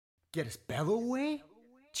¿Quieres pedo, güey?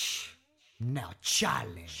 Now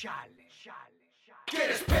chale.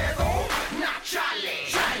 ¿Quieres pedo? Nah, chale.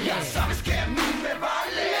 Ya sabes que a mí me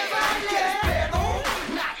vale. ¿Quieres pedo?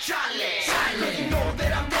 Nah, chale. Look, you know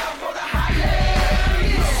that I'm down for the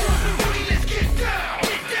highlight. Knuckle up and boogie, let's get down.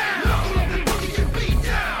 Knuckle up and boogie, you beat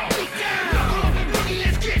down. Knuckle up and boogie,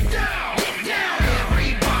 let's get down.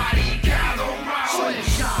 Everybody gather round.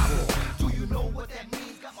 Do you know what that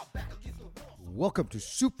means? Got my back against the wall. Welcome to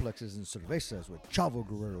Suplexes and Cervezas with Chavo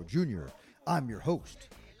Guerrero Jr. I'm your host,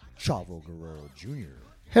 Chavo Guerrero Jr.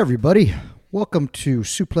 Hey everybody, welcome to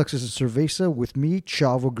Suplexes and Cerveza with me,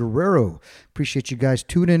 Chavo Guerrero. Appreciate you guys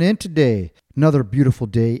tuning in today. Another beautiful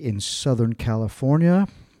day in Southern California.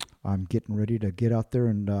 I'm getting ready to get out there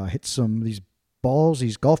and hit some of these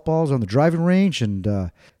golf balls on the driving range,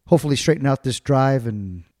 and hopefully straighten out this drive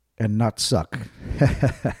and not suck.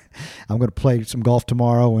 I'm going to play some golf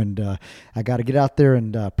tomorrow, and I got to get out there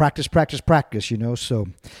and practice, you know. So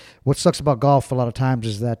what sucks about golf a lot of times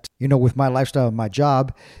is that, you know, with my lifestyle and my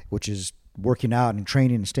job, which is working out and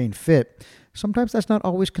training and staying fit, sometimes that's not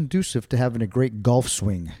always conducive to having a great golf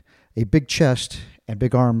swing. A big chest and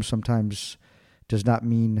big arms sometimes does not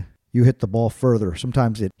mean you hit the ball further.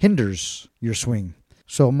 Sometimes it hinders your swing.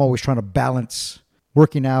 So I'm always trying to balance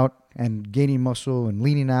working out and gaining muscle and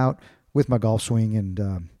leaning out with my golf swing.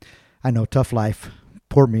 And I know, tough life.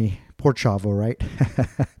 Poor me. Poor Chavo, right?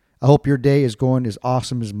 I hope your day is going as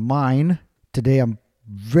awesome as mine. Today I'm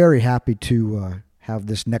very happy to have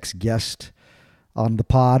this next guest on the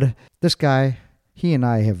pod. This guy, he and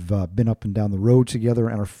I have been up and down the road together,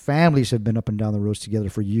 and our families have been up and down the roads together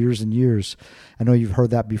for years and years. I know you've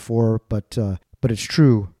heard that before, but it's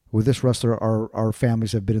true. With this wrestler, our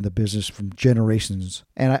families have been in the business from generations.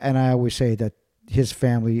 And I always say that his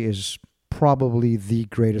family is probably the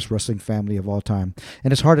greatest wrestling family of all time.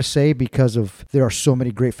 And it's hard to say because there are so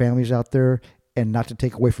many great families out there, and not to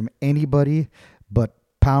take away from anybody, but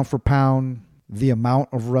pound for pound, the amount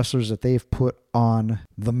of wrestlers that they've put on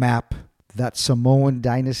the map, that Samoan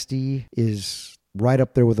dynasty is right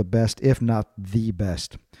up there with the best, if not the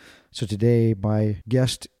best. So today, my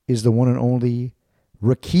guest is the one and only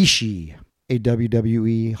Rikishi, a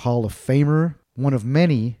WWE Hall of Famer, one of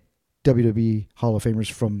many WWE Hall of Famers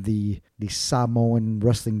from the Samoan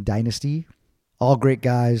wrestling dynasty. All great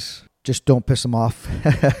guys. Just don't piss them off.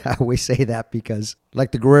 I always say that because,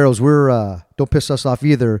 like the Guerreros, don't piss us off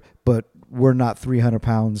either, but we're not 300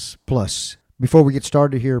 pounds plus. Before we get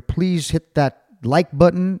started here, please hit that like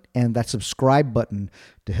button and that subscribe button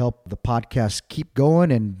to help the podcast keep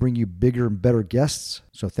going and bring you bigger and better guests.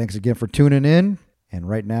 So thanks again for tuning in. And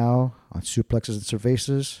right now on Suplexes and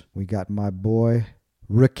Cervezas, we got my boy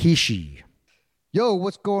Rikishi. Yo,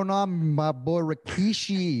 what's going on? My boy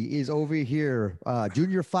Rikishi is over here.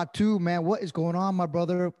 Junior Fatu, man, what is going on, my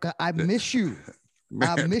brother? I miss you.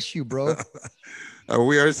 I miss you, bro. Are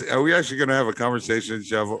we actually going to have a conversation,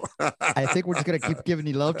 Chavo? I think we're just going to keep giving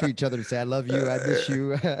you love to each other and say, I love you, I miss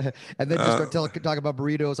you. And then just start talking about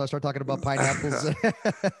burritos. I'll start talking about pineapples.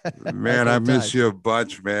 Man, I miss you a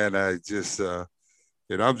bunch, man. I just, I'm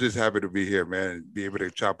just happy to be here, man, and be able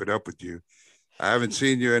to chop it up with you. I haven't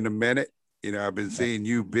seen you in a minute. You know, I've been seeing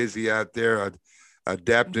you busy out there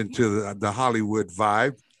adapting to the Hollywood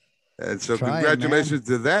vibe. And so congratulations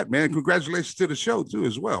to that, man. Congratulations to the show, too,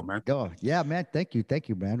 as well, man. Oh, yeah, man. Thank you,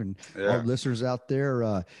 man. And our listeners out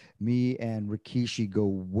there, me and Rikishi go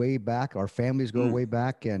way back. Our families go way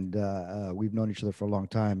back, and we've known each other for a long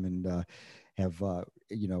time, and have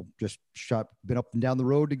just been up and down the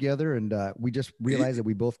road together, and we just realized that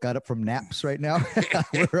we both got up from naps right now.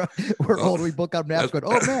 we're old. We both got naps going,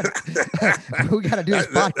 oh man, we got to do this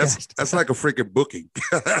podcast. That's like a freaking booking.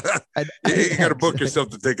 You got to book yourself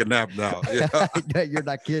to take a nap now. Yeah. You're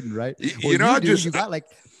not kidding, right? You got like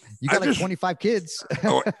 25 kids.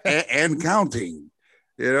 and counting.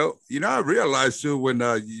 I realized too when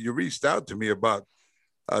you reached out to me about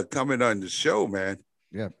coming on the show, man.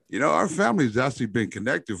 Yeah. Our family's actually been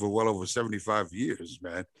connected for well over 75 years,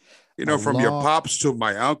 man. From your pops to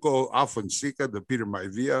my uncle, Alfonseca, to Peter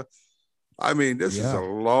Maivia. I mean, this is a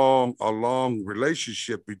long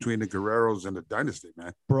relationship between the Guerreros and the dynasty,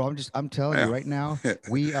 man. Bro, I'm telling you right now,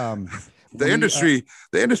 the industry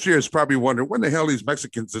is probably wondering when the hell these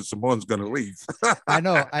Mexicans and Samoans going to leave. I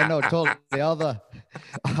know, totally. All the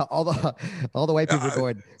white people are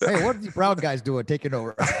going, hey, what are these brown guys doing taking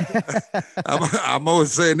over? I'm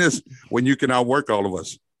always saying this: when you can outwork all of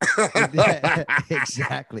us.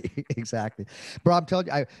 Exactly. Bro, I'm telling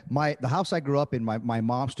you, the house I grew up in, my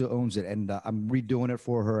mom still owns it, and I'm redoing it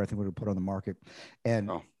for her. I think we're gonna put it on the market. And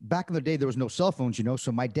Oh, back in the day, there was no cell phones,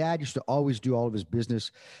 so my dad used to always do all of his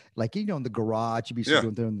business, like in the garage. He'd be yeah.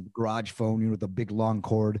 doing the garage phone, with a big long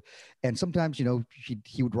cord. And sometimes,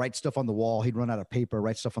 he would write stuff on the wall. He'd run out of paper,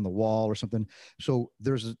 write stuff on the wall or something. So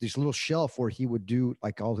there's this little shelf where he would do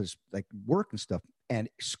like all his like work and stuff, and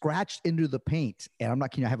scratched into the paint. And I'm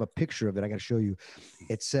not kidding. I have a picture of it. I got to show you.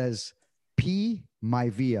 It says P.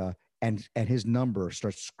 Maivia, and his number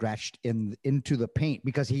starts scratched into the paint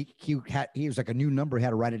because he was like a new number. He had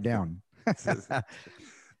to write it down.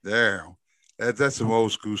 Damn. That's some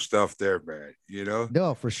old school stuff there, man.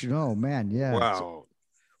 No, for sure. No, man. Yeah. Wow.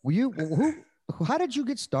 So, how did you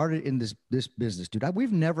get started in this business, dude?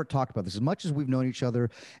 We've never talked about this as much as we've known each other,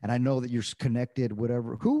 and I know that you're connected,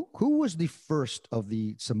 whatever. Who was the first of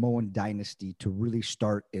the Samoan dynasty to really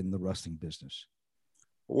start in the wrestling business?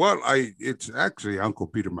 Well, it's actually Uncle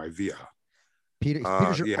Peter Maivia.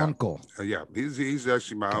 Peter's your uncle. Yeah, he's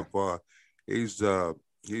actually my uncle. He's the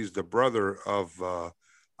brother of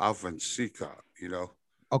Alpha Sika,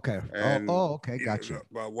 Okay. And, okay, gotcha.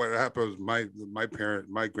 But what happened was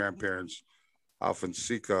my grandparents, Alpha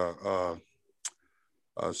Sika's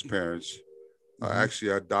parents,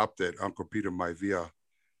 actually adopted Uncle Peter Maivia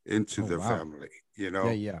into their family.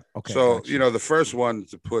 Yeah. Okay. So gotcha. the first one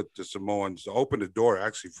to put the Samoans to open the door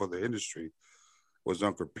actually for the industry was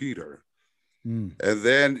Uncle Peter, and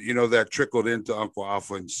then that trickled into Uncle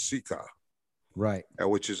Alpha and Sika, right?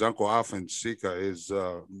 Which is Uncle Alpha and Sika is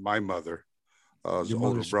my mother.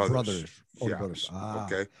 Older brothers. Older brothers. Ah.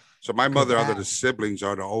 Okay. So my mother, out of the siblings,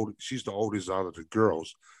 she's the oldest out of the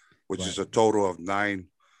girls, which is a total of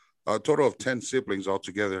 10 siblings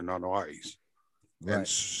altogether in Anoa'is. Right. And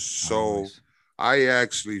so I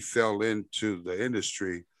actually fell into the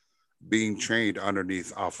industry being trained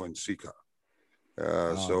underneath Alpha and Sika.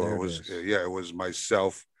 So it was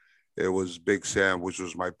myself. It was Big Sam, which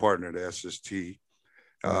was my partner at SST,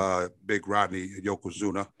 Big Rodney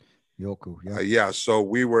Yokozuna. So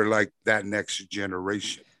we were like that next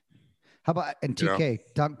generation. How about TK,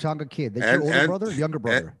 Tonga Kid? That's your older brother, younger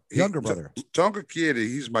brother, younger brother. Tonga Kid,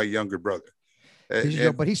 he's my younger brother.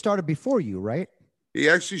 But he started before you, right? He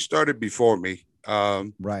actually started before me.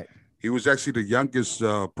 Right. He was actually the youngest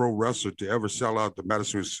pro wrestler to ever sell out the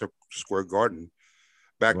Madison Square Garden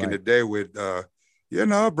back in the day with,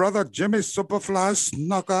 brother Jimmy Superfly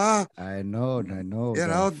Snuka. I know.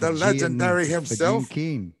 The legendary himself.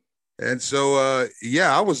 King. And so,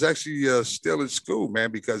 I was actually still in school, man,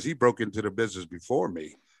 because he broke into the business before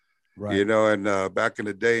me, right? And back in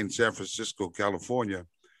the day in San Francisco, California,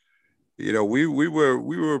 we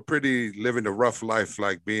were pretty living the rough life,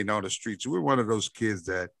 like being on the streets. We were one of those kids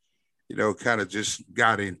that, kind of just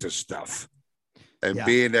got into stuff. And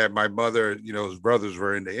being that my mother, his brothers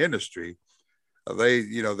were in the industry,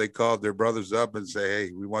 they called their brothers up and say,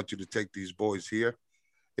 hey, we want you to take these boys here.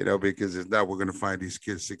 Because if not, we're going to find these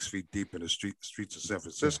kids 6 feet deep in the streets of San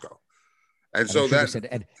Francisco. And so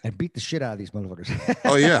said, and beat the shit out of these motherfuckers.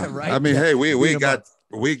 Oh yeah. Right? I mean, hey, we got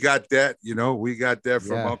that, we got that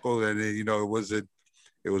from Uncle. And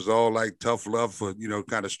it was all like tough love for,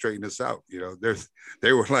 kind of straighten us out.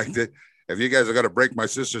 They were like that. If you guys are going to break my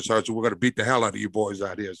sister's heart, so we're going to beat the hell out of you boys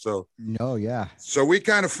out here. So, so we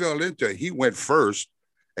kind of fell into it. He went first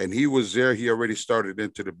and he was there. He already started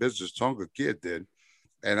into the business. Tonga Kid did.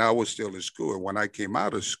 And I was still in school. And when I came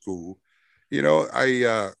out of school,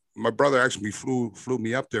 my brother actually flew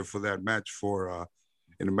me up there for that match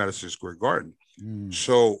in the Madison Square Garden.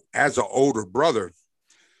 So as an older brother,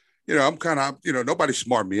 I'm kind of, nobody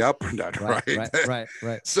smart me up or not, right?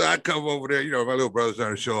 So I come over there, my little brother's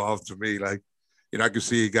trying to show off to me. Like, I could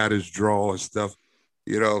see he got his draw and stuff.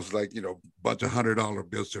 It's like, bunch of $100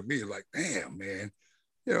 bills to me. Like, damn, man,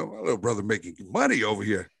 my little brother making money over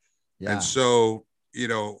here. Yeah. And so,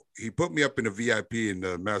 he put me up in the VIP in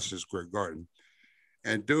the Madison Square Garden.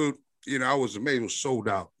 And dude, I was amazed. It was sold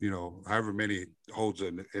out, however many holds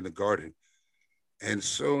in the garden. And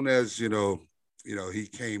soon as, he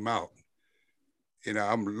came out,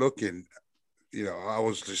 I'm looking, I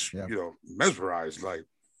was just, mesmerized, like,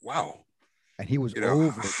 wow. And he was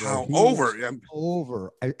over. How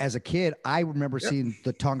over? As a kid, I remember seeing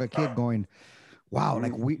the Tonga Kid going, wow,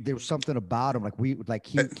 like there was something about him. He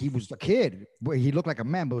was a kid. He looked like a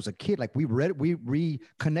man, but was a kid. Like we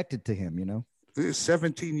reconnected to him, He was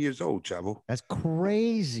 17 years old, Chavo. That's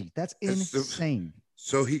crazy. That's insane.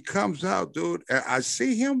 So he comes out, dude. And I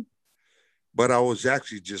see him, but I was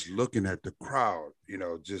actually just looking at the crowd,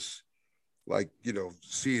 just like,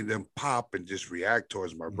 seeing them pop and just react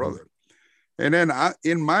towards my brother. And then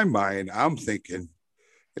in my mind, I'm thinking,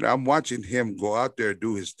 I'm watching him go out there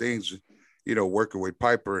do his things, working with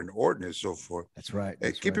Piper and Orton and so forth. That's right.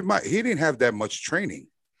 And keep in mind, he didn't have that much training.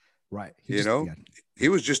 Right. He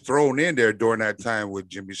was just thrown in there during that time with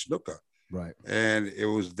Jimmy Snuka. Right. And it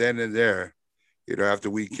was then and there, after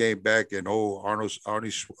we came back and Arnold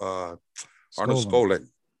Skolin,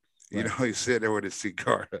 he's sitting there with a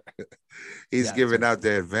cigar. He's giving out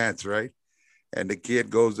the advance, right? And the kid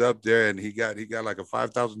goes up there and he got like a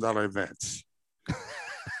 $5,000 advance.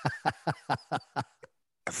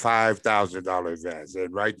 A $5,000 advance.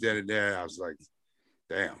 And right then and there, I was like,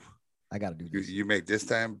 damn. I got to do this. You make this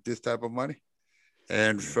type of money?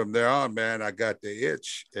 And from there on, man, I got the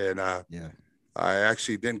itch. And I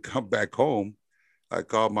actually didn't come back home. I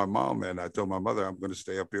called my mom and I told my mother, I'm going to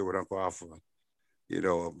stay up here with Uncle Alpha,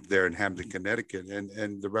 there in Hampton, Connecticut.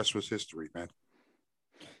 And the rest was history, man.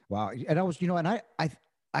 Wow. And I was, and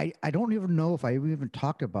I don't even know if I even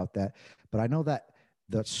talked about that, but I know that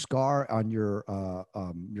the scar on your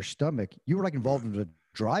stomach, you were like involved in a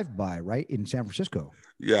drive-by, right, in San Francisco.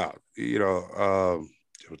 Yeah. I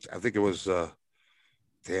think it was,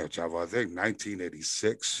 Chavo, I think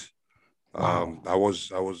 1986. Wow. I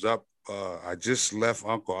was up. I just left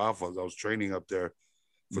Uncle Alpha's. I was training up there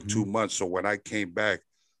for 2 months. So when I came back,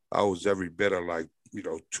 I was every bit of like,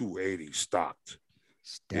 280 stocked.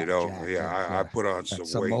 I put on some weight.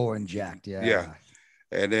 Samoan jacked, yeah.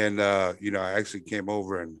 And then, I actually came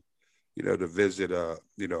over and, to visit, a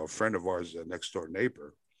friend of ours, a next door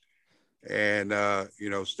neighbor. And,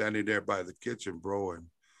 standing there by the kitchen, bro. And,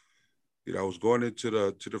 I was going into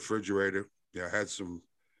the refrigerator. I had some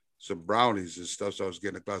brownies and stuff. So I was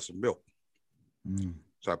getting a glass of milk.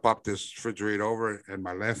 So I popped this refrigerator over and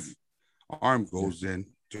my left arm goes in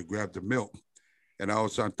to grab the milk. And all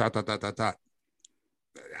of a sudden, ta.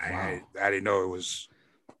 Wow. I didn't know it was,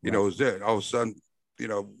 it was there. All of a sudden,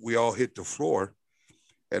 we all hit the floor.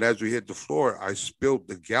 And as we hit the floor, I spilled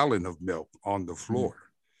the gallon of milk on the floor.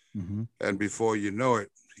 And before you know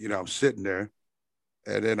it, I'm sitting there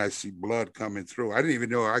and then I see blood coming through. I didn't even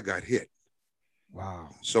know I got hit. Wow.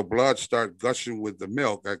 So blood started gushing with the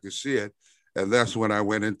milk. I could see it. And that's when I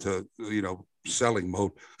went into, selling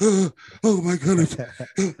mode. Oh my goodness.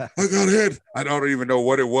 I got hit. I don't even know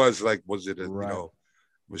what it was. Like, was it a,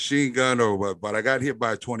 machine gun or what? But I got hit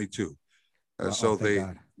by a 22. And so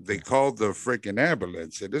they called the freaking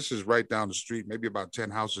ambulance. And this is right down the street, maybe about 10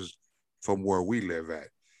 houses from where we live at.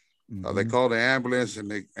 They called the ambulance and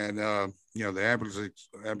the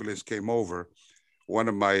ambulance came over. One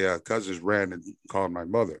of my cousins ran and called my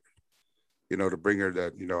mother, to bring her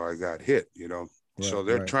that, I got hit, so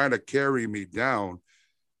they're trying to carry me down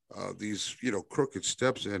these, crooked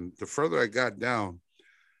steps. And the further I got down,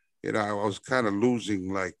 I was kind of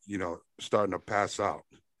losing, like, starting to pass out.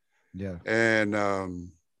 Yeah. And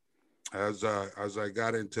as I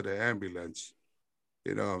got into the ambulance,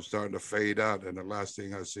 I'm starting to fade out. And the last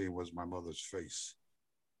thing I seen was my mother's face.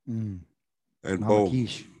 And boom,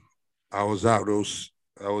 I was out.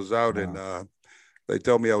 And they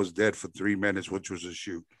told me I was dead for 3 minutes, which was a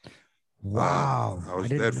shoot. Wow. I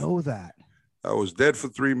didn't know that. I was dead for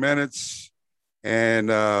 3 minutes.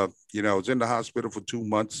 And, I was in the hospital for 2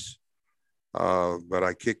 months. But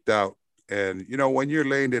I kicked out. And, when you're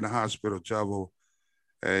laying in the hospital, Chavo,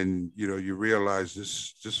 and, you realize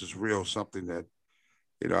this is real, something that,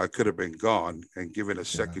 I could have been gone and given a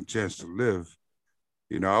second chance to live.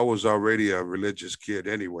 I was already a religious kid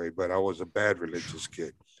anyway, but I was a bad religious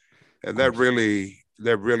kid. And that really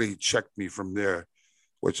checked me from there,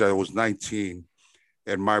 which I was 19,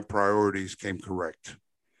 and my priorities came correct,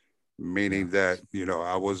 meaning that,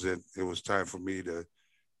 it was time for me to,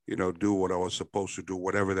 do what I was supposed to do,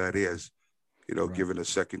 whatever that is, given a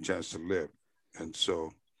second chance to live. And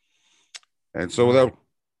so that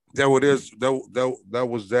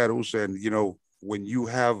was that. And, when you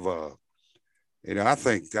have, I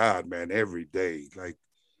thank God, man, every day. Like,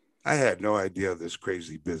 I had no idea of this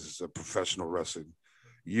crazy business of professional wrestling.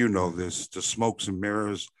 This, the smokes and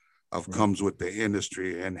mirrors of comes with the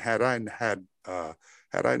industry. And had I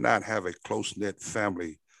not have a close-knit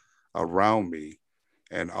family around me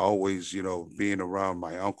and always, being around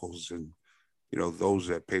my uncles and, those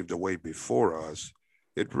that paved the way before us,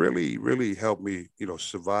 it really, really helped me,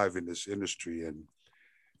 survive in this industry. And,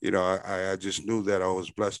 I just knew that I was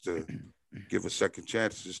blessed to give a second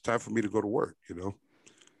chance. It's time for me to go to work,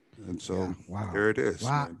 And so there it is.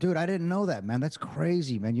 Wow, man. Dude, I didn't know that, man. That's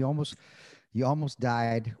crazy, man. You almost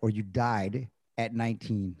died, or you died at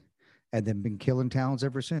 19 and then been killing towns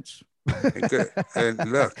ever since.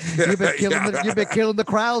 And look, You've been killing you've been killing the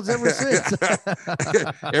crowds ever since.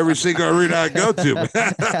 Every single arena I go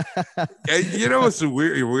to. And you know what's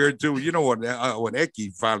weird too? You know when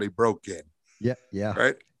Eki finally broke in, yeah.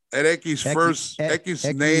 right? And Eki's Eki's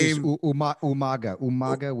name Umaga.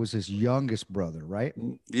 Umaga was his youngest brother, right?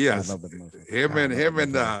 Yes, him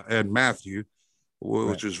and Matthew,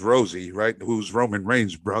 which was Rosie, right? Who's Roman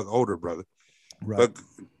Reigns' older brother. Right. But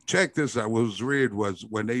check this out. What was weird was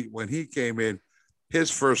when he came in, his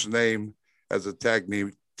first name as a tag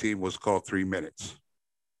team was called 3 Minutes.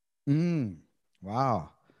 Wow.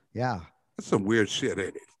 Yeah. That's some weird shit,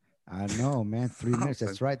 ain't it? I know, man. 3 minutes.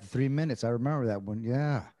 That's right. 3 minutes. I remember that one.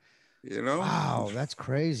 Yeah. You know. Wow, that's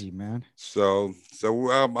crazy, man. So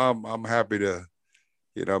I'm happy to,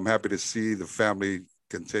 I'm happy to see the family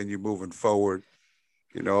continue moving forward.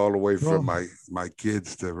 All the way from my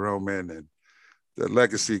kids to Roman and the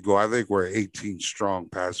legacy go. I think we're 18 strong,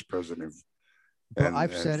 past, present.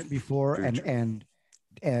 I've said it before, and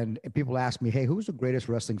people ask me, hey, who's the greatest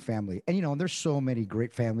wrestling family? And there's so many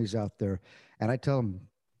great families out there, and I tell them,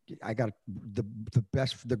 I got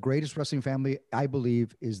the greatest wrestling family, I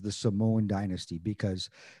believe, is the Samoan dynasty, because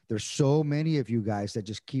there's so many of you guys that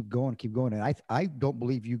just keep going. And I don't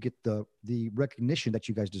believe you get the recognition that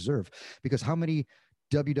you guys deserve, because how many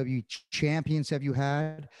WWE champions have you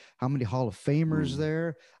had? How many Hall of Famers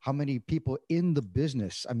there? How many people in the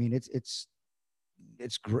business? I mean, it's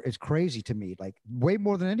crazy to me. Like, way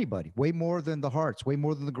more than anybody, way more than the Harts, way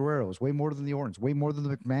more than the Guerreros, way more than the Ortons, way more than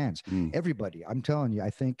the McMahons. Everybody. I'm telling you, I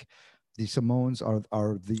think the Samoans are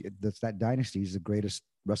that dynasty is the greatest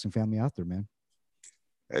wrestling family out there, man.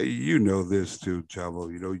 Hey, this too,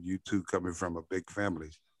 Chavo. You two coming from a big family,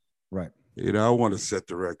 right? I want to set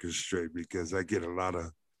the record straight, because I get a lot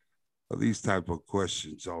of these type of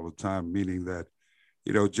questions all the time, meaning that,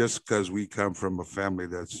 just because we come from a family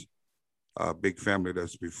that's a big family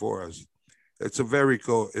that's before us, it's a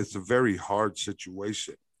very hard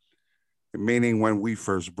situation. Meaning, when we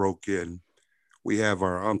first broke in, we have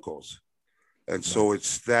our uncles. And so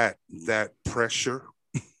it's that pressure.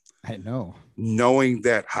 I know. Knowing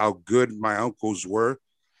that how good my uncles were,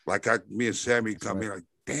 like me and Sammy come in like,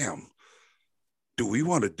 damn, do we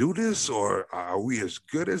want to do this, or are we as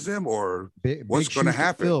good as them, or what's going to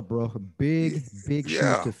happen? Fill, bro. Big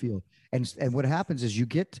shoes to fill. And what happens is you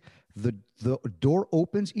get the door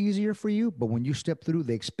opens easier for you, but when you step through,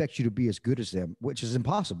 they expect you to be as good as them, which is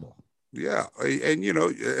impossible. Yeah, and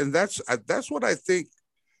and that's what I think.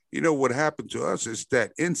 What happened to us is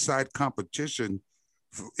that inside competition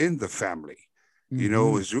in the family.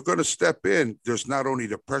 As you're going to step in, there's not only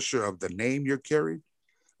the pressure of the name you're carrying.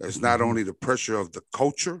 It's not only the pressure of the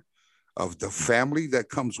culture, of the family that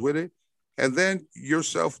comes with it, and then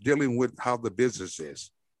yourself dealing with how the business is.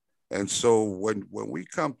 And so when we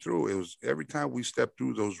come through, it was every time we step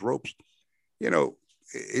through those ropes,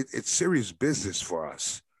 it's serious business for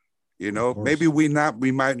us. Maybe we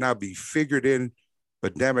might not be figured in,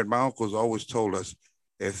 but damn it, my uncles always told us,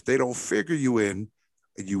 if they don't figure you in,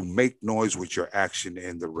 you make noise with your action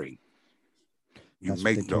in the ring. You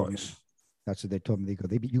make noise. That's what they told me. They go,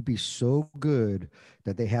 you be so good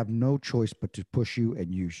that they have no choice but to push you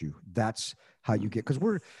and use you. That's how you get, because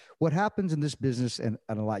what happens in this business, and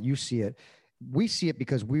a lot, you see it, we see it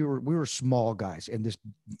because we were small guys in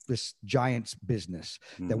this giant's business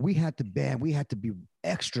that we had to be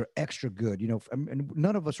extra good, and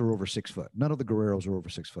none of us are over 6 foot. None of the Guerreros are over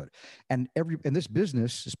 6 foot. And in this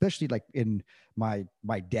business, especially like in my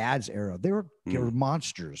dad's era, they were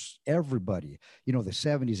monsters. Everybody, the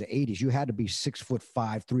 70s, the 80s, you had to be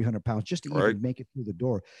 6'5", 300 pounds just to even make it through the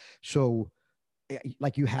door. So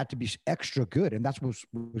like, you had to be extra good. And that's what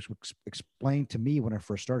was explained to me when I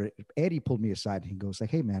first started. Eddie pulled me aside and he goes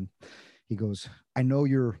like, hey man, he goes, I know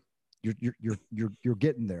you're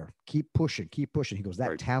getting there. Keep pushing. He goes,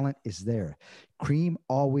 that talent is there. Cream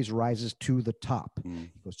always rises to the top. He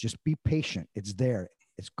goes, just be patient. It's there.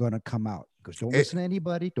 It's going to come out. He goes, don't listen to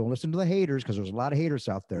anybody. Don't listen to the haters, because there's a lot of haters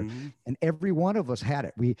out there. And every one of us had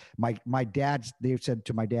it. They said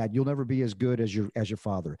to my dad, you'll never be as good as your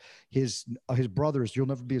father. His brothers, you'll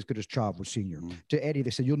never be as good as Chavo Sr. To Eddie,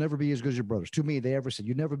 they said, you'll never be as good as your brothers. To me, they ever said,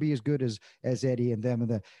 you'll never be as good as Eddie and them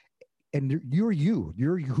and that. And you're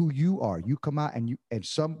who you are. You come out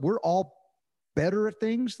we're all better at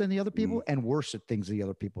things than the other people and worse at things than the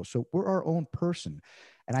other people. So we're our own person.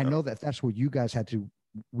 And I know that's what you guys had to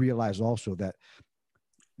realize also, that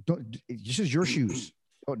this is your shoes,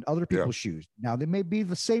 other people's shoes. Now they may be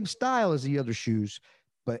the same style as the other shoes,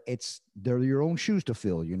 but they're your own shoes to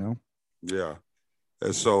fill, Yeah.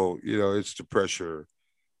 And so, it's the pressure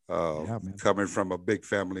coming from a big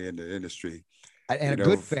family in the industry. And you a know,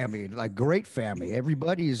 good family, like great family.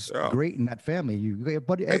 Everybody's yeah. great in that family.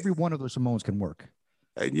 But every one of those Samoans can work.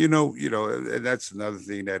 And and that's another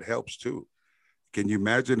thing that helps too. Can you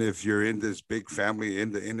imagine if you're in this big family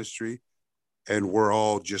in the industry and we're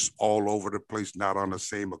all just all over the place, not on the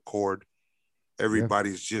same accord? Yeah,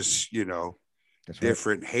 Everybody's just, that's right.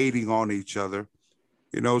 different, hating on each other,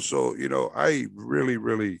 So, I really,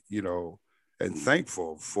 really, and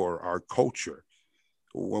thankful for our culture.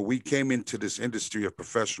 When we came into this industry of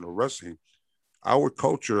professional wrestling, our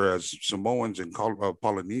culture as Samoans and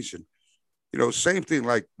Polynesian, same thing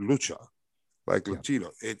like lucha, like Yeah.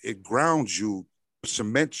 Latino, it grounds you,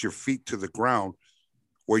 cements your feet to the ground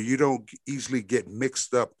where you don't easily get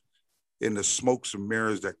mixed up in the smokes and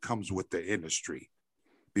mirrors that comes with the industry.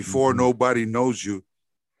 Before Mhm. nobody knows you,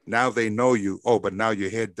 now they know you. Oh, but now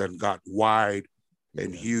your head done got wide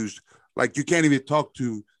and Yeah. huge. Like you can't even talk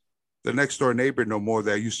to the next door neighbor no more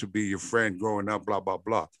that used to be your friend growing up, blah, blah,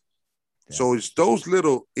 blah. Yeah. So it's those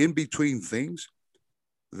little in-between things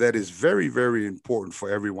that is very, very important for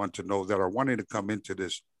everyone to know that are wanting to come into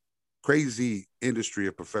this crazy industry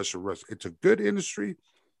of professional wrestling. It's a good industry,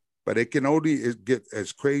 but it can only get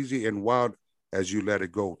as crazy and wild as you let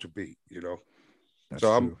it go to be. That's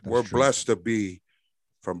So true. That's we're true. blessed to be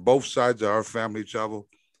from both sides of our family travel.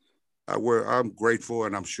 I'm grateful,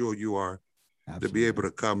 and I'm sure you are, to be Absolutely. able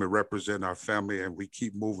to come and represent our family, and we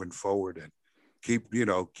keep moving forward and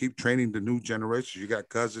keep training the new generation. You got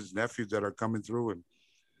cousins, nephews that are coming through, and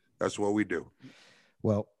that's what we do.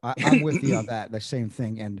 Well, I'm with you on that. The same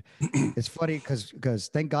thing, and it's funny because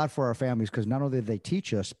thank God for our families because not only did they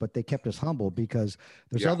teach us, but they kept us humble because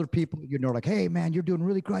there's Yeah, other people like, hey man, you're doing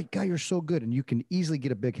really great, guy, you're so good, and you can easily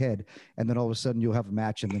get a big head, and then all of a sudden you'll have a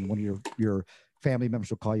match, and then one of your family members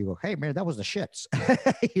will call you, go, hey man, that was the shits,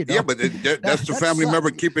 yeah, but that's the that family sucked. member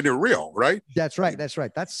keeping it real, right? That's right, that's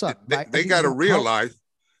right, that sucked. But They you got to know how? realize.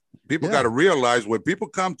 People got Yeah, to realize when people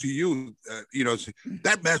come to you, say,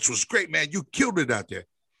 that match was great, man. You killed it out there.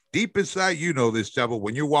 Deep inside, this, Devil.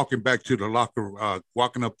 When you're walking back to the locker,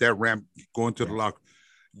 walking up that ramp, going to the yeah, locker,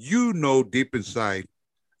 deep inside,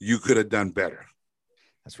 you could have done better.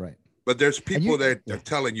 that's right. But there's And people you, that are yeah,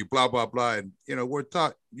 telling you blah blah blah, and we're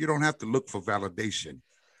taught you don't have to look for validation.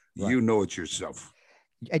 right. You know it yourself.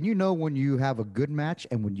 And you know when you have a good match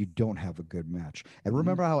and when you don't have a good match. And Mm-hmm.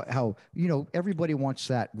 remember how everybody wants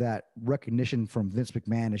that recognition from Vince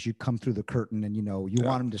McMahon as you come through the curtain and you Yeah.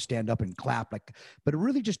 want him to stand up and clap but it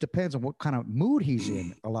really just depends on what kind of mood he's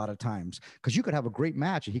in a lot of times because you could have a great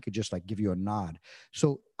match and he could just like give you a nod.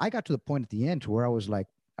 So I got to the point at the end to where I was like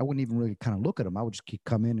I wouldn't even really kind of look at him. I would just keep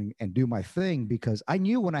come in and do my thing because I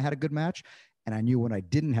knew when I had a good match and I knew when I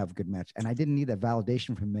didn't have a good match, and I didn't need that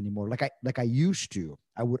validation from him anymore. Like I used to.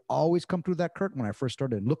 I would always come through that curtain when I first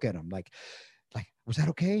started and look at him, like was that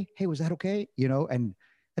okay? Hey, was that okay? And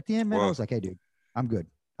at the end, man, I Well, was like, hey, dude, I'm good.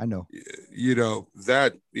 I know.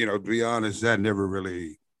 that to be honest, that never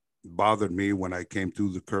really bothered me when I came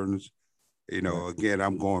through the curtains. Right, Again,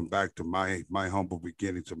 I'm going back to my humble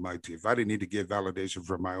beginnings of my team. If I didn't need to get validation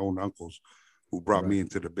from my own uncles who brought right. me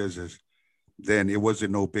into the business, then it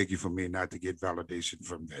wasn't no biggie for me not to get validation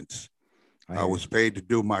from Vince. I I hear was you. paid to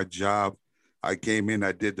do my job. I came in,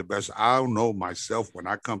 I did the best. I know myself when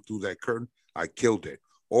I come through that curtain, I killed it.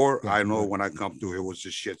 Or Yeah, I know right, when I come through, it was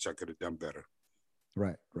just shits I could have done better.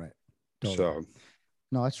 right, right. Totally. So,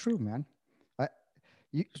 No, that's true, man. I,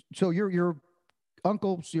 you, so your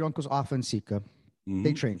uncles off in Sika,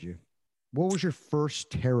 they mhm. trained you. What was your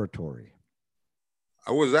first territory?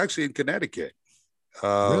 I was actually in Connecticut.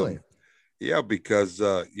 Really? Um, yeah, because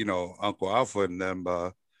Uncle Alpha and them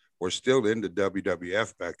were still in the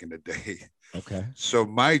WWF back in the day. Okay. So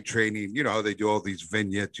my training, how they do all these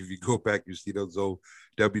vignettes. If you go back, you see those old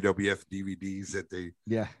WWF DVDs that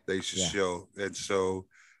Yeah. they should Yeah. show. And so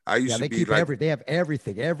I Yeah, used to they be keep like, they have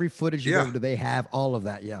everything, every footage you've yeah. ever done. They have all of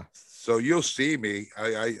that. Yeah. So you'll see me.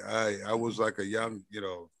 I was like a young,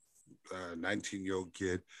 19-year-old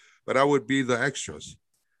kid, but I would be the extras.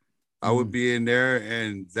 I would Mm. be in there,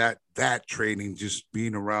 and that training, just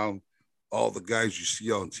being around all the guys you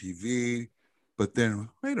see on TV. But then,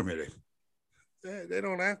 wait a minute, they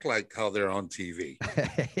don't act like how they're on TV.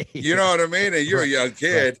 You know Yeah. what I mean? And you're a Right. young Right.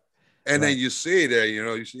 kid, and then Right. you see there,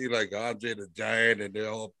 you see like Andre the Giant, and they're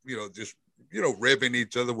all, just ribbing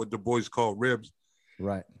each other, what the boys call ribs.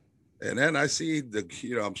 Right. And then I see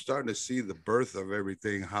I'm starting to see the birth of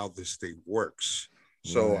everything, how this thing works.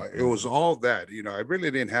 So Right. it Right. was all that, I really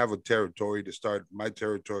didn't have a territory to start. My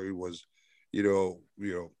territory was,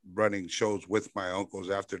 running shows with my uncles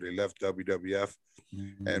after they left WWF.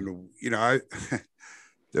 Mm. And,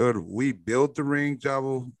 dude, we built the ring,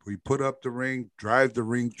 Javo. We put up the ring, drive the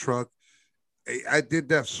ring truck. I did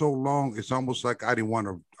that so long. It's almost like I didn't want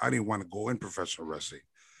to go in professional wrestling.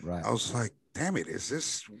 Right. I was like, damn it,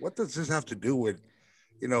 what does this have to do with,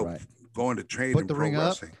 Right. going to train Put in the pro ring up,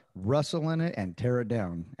 wrestling? wrestle in it, and tear it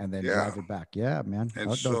down, and then Yeah. drive it back. Yeah, man. And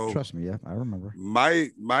Don't so- trust me. Yeah, I remember.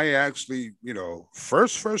 My actually,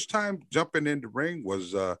 first time jumping in the ring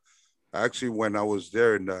was actually when I was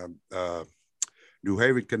there in New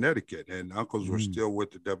Haven, Connecticut, and uncles were still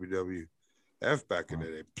with the WWF back in the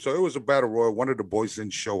day. So it was a battle royal. One of the boys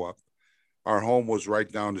didn't show up. Our home was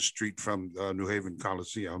right down the street from New Haven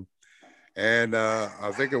Coliseum. And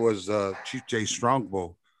I think it was Chief Jay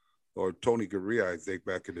Strongbow or Tony Gurria, I think,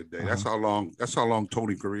 back in the day. That's how long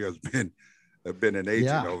Tony Gurria's been an agent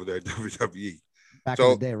Yeah. over there at WWE. Back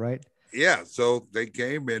So- in the day, right? Yeah, so they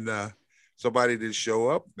came and somebody didn't show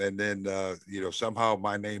up, and then somehow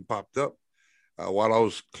my name popped up while I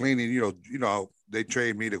was cleaning. They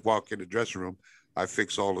trained me to walk in the dressing room. I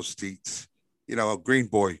fix all the seats, green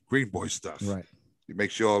boy stuff. Right. You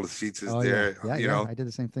make sure all the seats is Oh, there. yeah. I did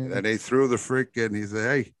the same thing. And they threw the frick, and he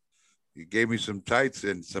said, "Hey," he gave me some tights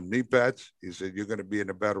and some knee pads. He said, "You're going to be in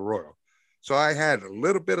the battle royal." So I had a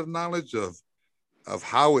little bit of knowledge of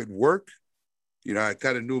how it worked. I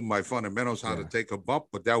kind of knew my fundamentals, how to take a bump,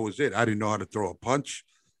 but that was it. I didn't know how to throw a punch.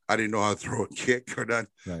 I didn't know how to throw a kick or nothing.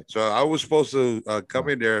 Right. So I was supposed to come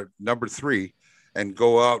in there number 3 and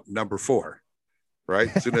go out number 4, right?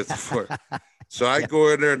 As soon as the 4. So I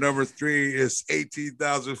go in there number 3. It's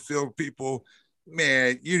 18,000 filled people.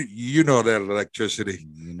 Man, you know that electricity.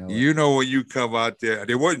 You know when you come out there,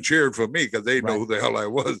 they wasn't cheering for me because they know who the hell I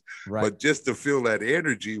was. Right. But just to feel that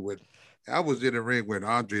energy I was in the ring with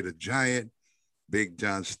Andre the Giant, Big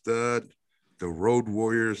John Studd, the Road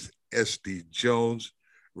Warriors, S.D. Jones,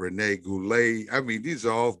 Rene Goulet. I mean, these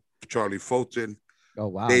are all Charlie Fulton. Oh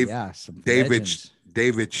wow. Some David legends.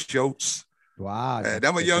 David Schultz. Wow. And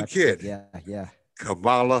I'm a young kid. Yeah.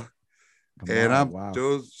 Kamala. And I'm wow.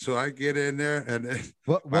 so I get in there and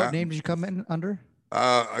What name did you come in under?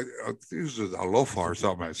 I this was Alofa or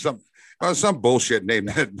something. Some bullshit name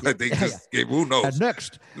that they just gave. Who knows? And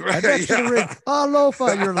next to the ring,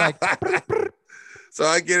 Alofa. You're like, So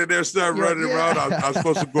I get in there, start running around. I'm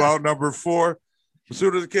supposed to go out number 4. As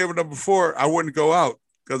soon as it came to number 4, I wouldn't go out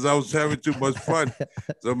because I was having too much fun.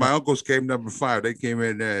 So my uncles came number 5. They came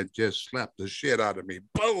in there and just slapped the shit out of me.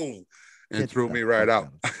 Boom. And threw me right out.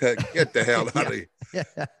 Get the hell out of here.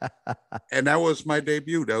 And that was my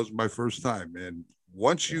debut. That was my first time. And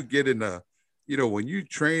once you get in when you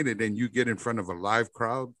train and then you get in front of a live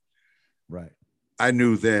crowd, right. I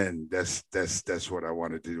knew then that's what I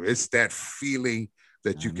wanted to do. It's that feeling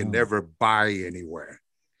that you can never buy anywhere.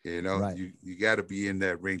 Right. You got to be in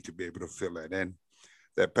that ring to be able to feel that. And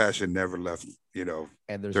that passion never left,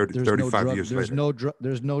 And there's 35 no drug, years there's later.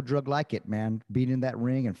 There's no drug like it, man. Being in that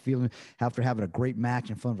ring and feeling after having a great match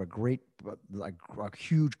in front of a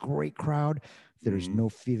huge, great crowd, there's no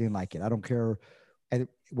feeling like it. I don't care. And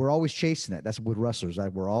we're always chasing it. That's with wrestlers.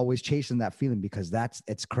 We're always chasing that feeling because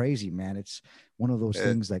it's crazy, man. It's one of those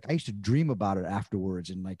things. Like I used to dream about it afterwards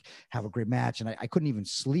and like have a great match. And I couldn't even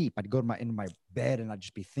sleep. I'd go into my bed and I'd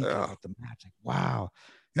just be thinking about the match. Like, wow.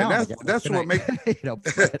 And that's what makes now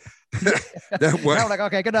I'm like,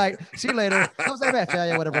 okay, good night. See you later. How was that match?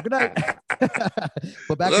 Yeah, whatever. Good night.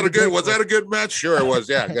 But back was that a good match? Sure it was.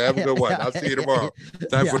 Yeah, have a good one. I'll see you tomorrow.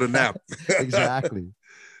 Time for the nap. Exactly.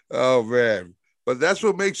 Oh man. But that's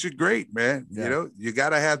what makes you great, man. Yeah. You got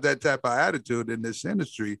to have that type of attitude in this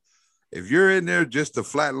industry. If you're in there just a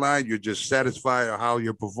flat line, you're just satisfied with how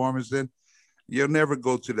your performance is, you'll never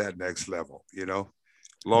go to that next level,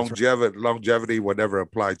 Longevity will never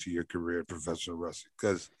apply to your career in professional wrestling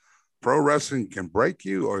because pro wrestling can break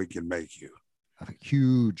you or it can make you.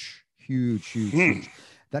 Huge.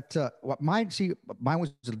 That mine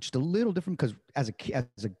was just a little different because as a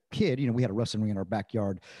kid, we had a wrestling ring in our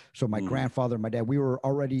backyard. So my grandfather and my dad, we were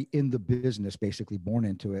already in the business, basically born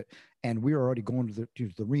into it, and we were already going to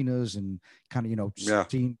the arenas and kind of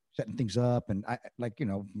setting things up. And I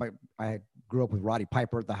grew up with Roddy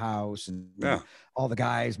Piper at the house and all the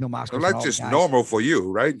guys, Mil Moscow. Well, that's just normal for you,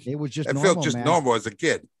 right? It was just it normal, felt just man. normal as a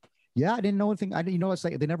kid. Yeah, I didn't know anything. It's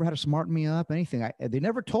like they never had to smarten me up, anything. They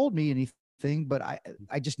never told me anything, but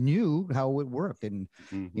I just knew how it worked, and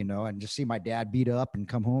and just see my dad beat up and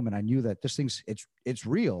come home, and I knew that this thing's it's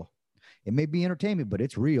real. It may be entertainment, but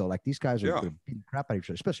it's real. Like these guys are beating crap out of each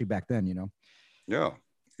other, especially back then. Yeah,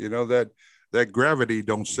 that gravity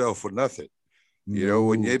don't sell for nothing.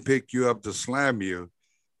 When they pick you up to slam you,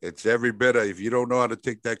 it's every bit of, if you don't know how to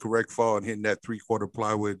take that correct fall and hitting that 3/4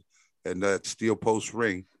 plywood and that steel post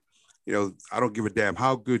ring, I don't give a damn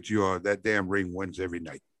how good you are. That damn ring wins every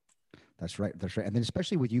night. That's right. That's right. And then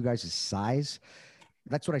especially with you guys' size,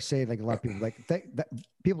 that's what I say. Like a lot of people, like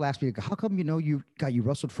people ask me, how come you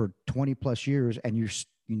wrestled for 20 plus years and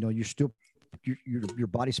you're still your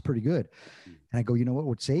body's pretty good. And I go, you know what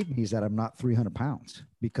would save me is that I'm not 300 pounds,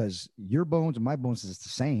 because your bones and my bones is the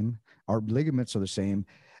same. Our ligaments are the same.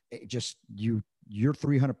 It just you're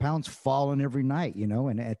 300 pounds falling every night,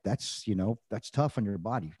 and that's tough on your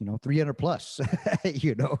body, 300 plus,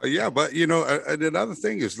 Yeah. But, and another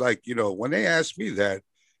thing is like, when they ask me that,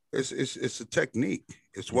 it's a technique.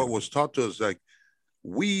 It's what was taught to us. Like,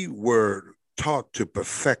 we were taught to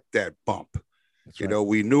perfect that bump. That's right.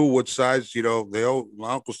 We knew what size, my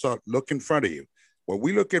uncle taught, look in front of you. When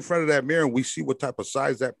we look in front of that mirror and we see what type of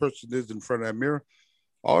size that person is in front of that mirror,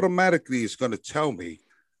 automatically it's going to tell me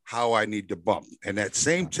how I need to bump. And that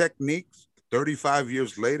same technique, 35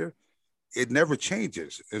 years later, it never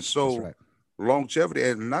changes. And so longevity,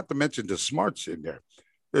 and not to mention the smarts in there.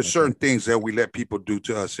 There's certain things that we let people do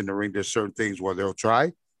to us in the ring. There's certain things where they'll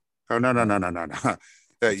try. Oh, no.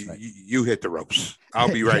 You hit the ropes.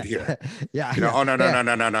 I'll be right here. Oh,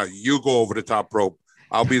 no. You go over the top rope.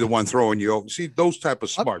 I'll be the one throwing you over. See, those type of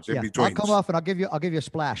smarts in between. I'll come off and I'll give you a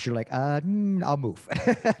splash. You're like, I'll move.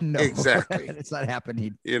 No, exactly. It's not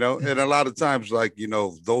happening. And a lot of times, like,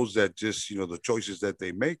 those that just, the choices that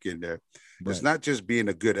they make in there, it's not just being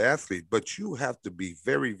a good athlete, but you have to be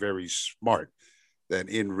very, very smart that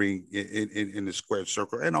in ring, in the squared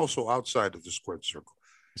circle, and also outside of the squared circle.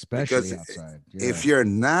 Especially because outside. If you're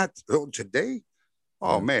not today,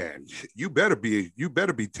 man, you better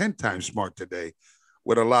be 10 times smart today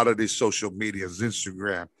with a lot of these social medias,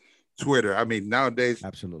 Instagram, Twitter. I mean, nowadays,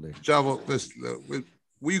 absolutely. Chavo,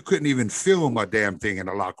 we couldn't even film a damn thing in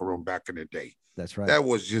the locker room back in the day. That's right. That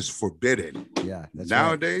was just forbidden. Yeah.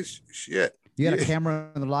 Nowadays, shit. You had a camera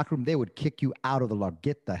in the locker room, they would kick you out of the locker.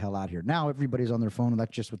 Get the hell out of here. Now everybody's on their phone, and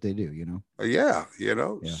that's just what they do, Yeah.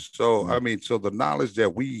 So, I mean, so the knowledge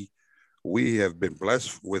that we have been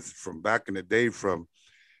blessed with from back in the day, from,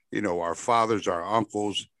 our fathers, our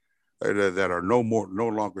uncles that are no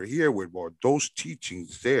longer here with more, those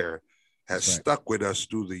teachings there has stuck with us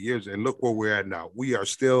through the years. And look where we're at now. We are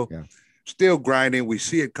still grinding. We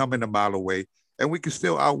see it coming a mile away. And we can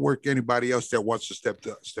still outwork anybody else that wants to step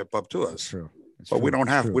up to us. That's true. We don't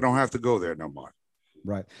have to go there no more.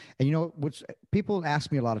 Right. And what's people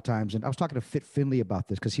ask me a lot of times, and I was talking to Fit Finley about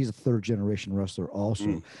this because he's a third generation wrestler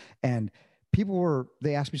also. And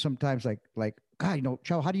they ask me sometimes like, God,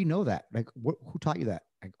 Chavo, how do you know that? Like, who taught you that?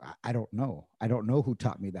 I don't know. I don't know who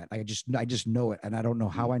taught me that. I just know it. And I don't know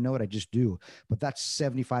how I know it. I just do. But that's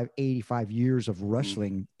 75, 85 years of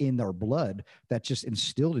wrestling in their blood that's just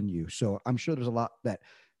instilled in you. So I'm sure there's a lot that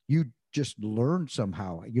you just learned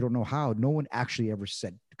somehow. You don't know how. No one actually ever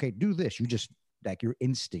said, okay, do this. You just, like, your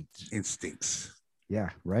instincts.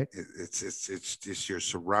 Yeah. Right. It's just your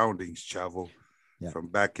surroundings, Chavo, from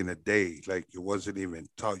back in the day. Like, it wasn't even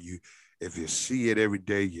taught you. If you see it every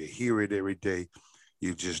day, you hear it every day,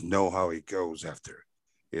 you just know how it goes after,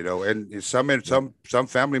 and some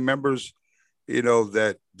family members,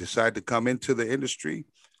 that decide to come into the industry,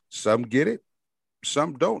 some get it,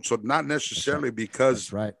 some don't. So not necessarily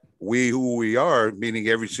because we who we are, meaning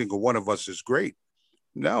every single one of us is great.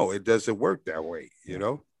 No, it doesn't work that way.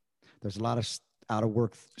 There's a lot of out of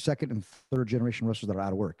work, second and third generation wrestlers that are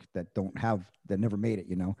out of work that never made it,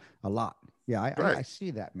 a lot. Yeah. I see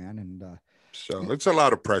that, man. And, so it's a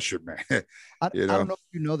lot of pressure, man. I don't know if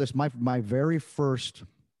you know this. My very first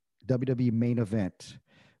WWE main event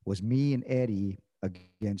was me and Eddie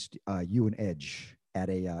against you and Edge at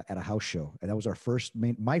a house show, and that was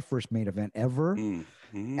my first main event ever.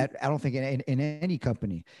 I don't think in any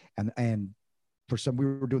company. And for some, we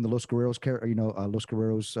were doing the Los Guerreros Los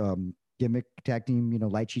Guerreros gimmick tag team,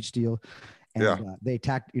 Light Sheet Steel, and they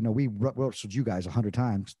attacked. We wrestled you guys 100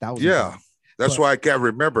 times. That was That's why I can't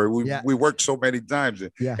remember. We worked so many times,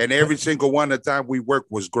 and every single one of the time we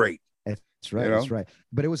worked was great. That's right. That's right.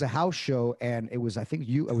 But it was a house show, and it was, I think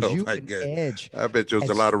you and Edge. I bet there was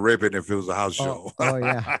a lot of ribbon if it was a house show.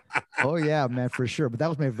 Oh yeah, man, for sure. But that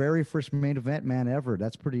was my very first main event, man, ever.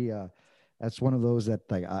 That's pretty. That's one of those that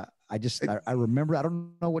like I remember. I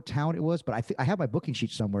don't know what town it was, but I have my booking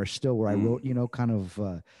sheet somewhere still where I wrote, kind of,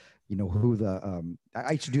 who the.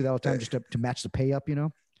 I used to do that all the time just to match the pay up,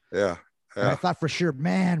 Yeah. And I thought for sure,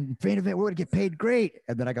 man, main event, we're going to get paid great.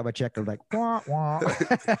 And then I got my check. I'm like, wah, wah.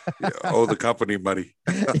 The company money.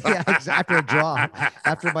 Yeah, exactly.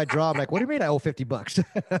 After my draw, I'm like, what do you mean I owe $50?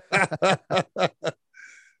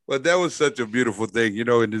 But that was such a beautiful thing,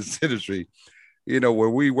 in this industry.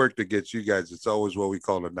 When we worked against you guys, it's always what we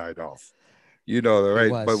call a night off.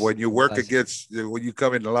 Right? But when you work when you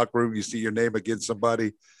come in the locker room, you see your name against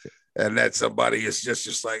somebody, and that somebody is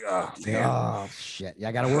just like, oh damn, Oh shit! Yeah,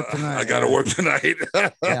 I got to work tonight. I got to work tonight.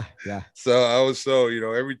 Yeah. So I was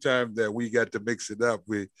every time that we got to mix it up,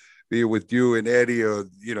 we be with you and Eddie, or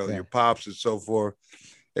your pops and so forth.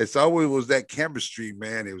 It's always was that chemistry,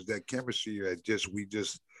 man. It was that chemistry that we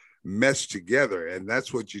just meshed together, and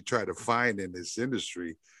that's what you try to find in this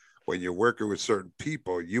industry. When you're working with certain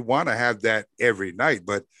people, you want to have that every night,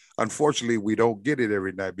 but unfortunately, we don't get it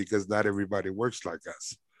every night because not everybody works like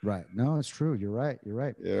us. Right. No, it's true. You're right.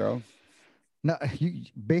 No,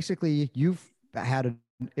 you've had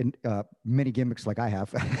many gimmicks like I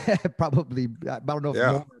have. Probably, I don't know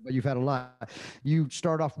if more, but you've had a lot. You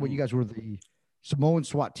start off when you guys were the Samoan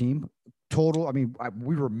SWAT team. Total. I mean,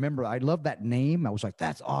 we remember. I love that name. I was like,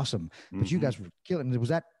 that's awesome. But you guys were killing. Was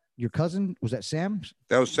that your cousin? Was that Sam?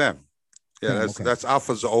 That was Sam. Yeah, that's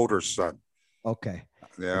Alpha's older son. Okay.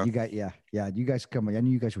 Yeah. You got you guys come. I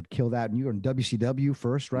knew you guys would kill that, and you were in WCW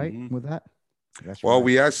first, right? With that.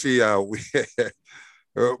 We actually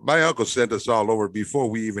my uncle sent us all over before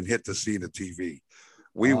we even hit the scene of TV.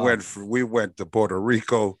 We went to Puerto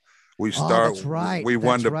Rico. We started. That's right. We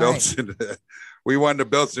won the belts in. We won the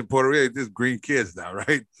belts in Puerto Rico. Just green kids now,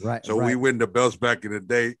 right? Right. So we win the belts back in the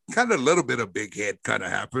day. Kind of a little bit of big head kind of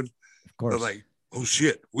happened. Of course. Like, oh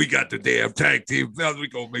shit, we got the damn tag team belts. We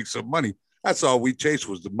gonna make some money. That's all we chased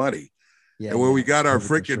was the money. Yeah. And when we got our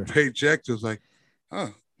freaking paychecks, it was like,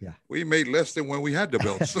 yeah, we made less than when we had the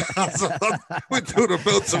belts. We threw the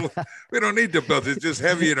belts. So we don't need the belts. It's just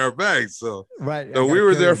heavy in our bags. So right. So we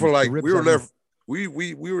were there for like we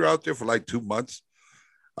were out there for like 2 months.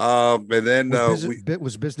 And then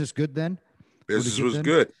was business good then? Business was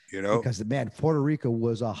good, because Puerto Rico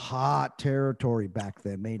was a hot territory back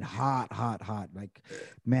then. Hot. Like,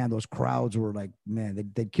 man, those crowds were like,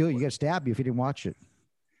 man, they'd kill you. You got to stab you if you didn't watch it.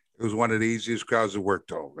 It was one of the easiest crowds to work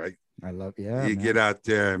though, right? I love, You get out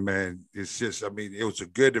there, man. It's just, I mean, it was a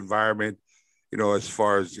good environment, as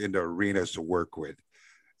far as in the arenas to work with.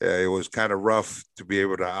 It was kind of rough to be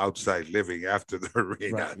able to outside living after the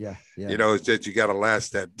arena. Right, yeah. It's that you got to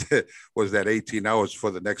last that was that 18 hours for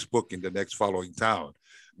the next booking, the next following town.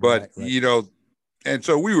 But, right. And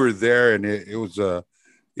so we were there, and it was,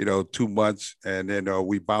 2 months, and then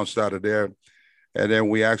we bounced out of there. And then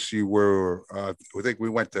we actually were, I think we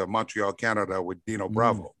went to Montreal, Canada with Dino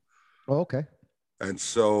Bravo. Oh, okay. And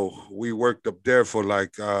so we worked up there for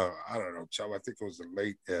like, I don't know, I think it was the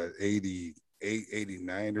late 88,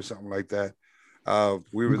 89 or something like that.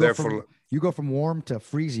 We were there you go from warm to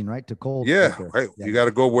freezing, right? To cold. Yeah, right. Yeah. You got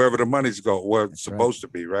to go wherever the money's go, where it's supposed to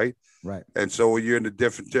be, right? Right. And so when you're in a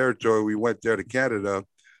different territory, we went there to Canada.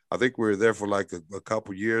 I think we were there for like a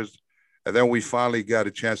couple years. And then we finally got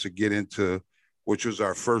a chance to get into, which was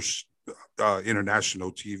our first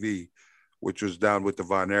international TV, which was down with the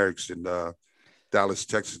Von Erichs in Dallas,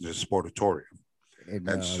 Texas, in the Sportatorium.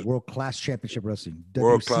 And World Class Championship Wrestling,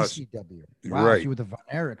 World Class. Wow, right. You with the Von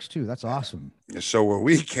Erichs too. That's awesome. And so when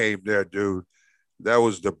we came there, dude, that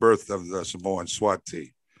was the birth of the Samoan SWAT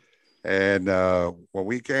team. And when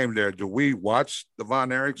we came there, do we watch the Von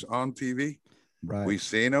Erichs on TV? Right. We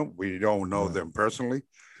seen them. We don't know them personally.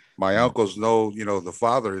 My uncles know, the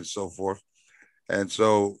father and so forth. And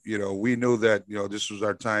so, we knew that, this was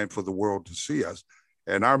our time for the world to see us.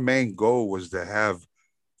 And our main goal was to have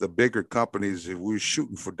the bigger companies. If we were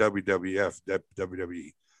shooting for WWF,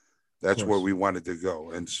 WWE, that's where we wanted to go.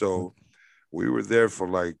 And so we were there for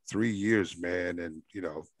like 3 years, man. And,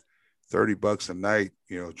 $30 a night,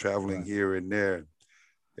 traveling here and there.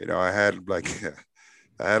 I had like a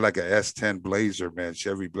S10 Blazer, man,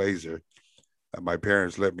 Chevy Blazer. My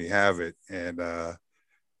parents let me have it. And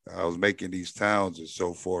I was making these towns and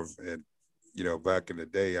so forth. And, back in the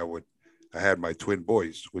day, I had my twin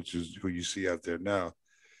boys, which is who you see out there now.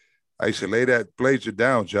 I used to lay that Blazer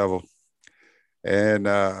down, Chavo, and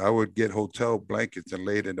I would get hotel blankets and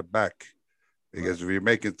lay it in the back. Because if you're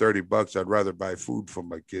making $30, I'd rather buy food for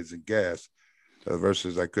my kids and gas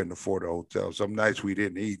versus I couldn't afford a hotel. Some nights we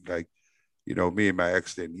didn't eat, like, me and my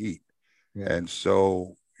ex didn't eat. Yeah. And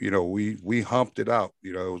so, we humped it out.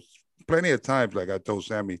 It was plenty of times, like I told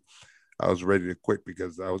Sammy, I was ready to quit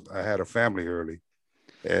because I had a family early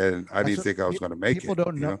and I didn't think I was going to make it. People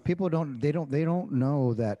don't know. People don't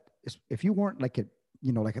know that if you weren't like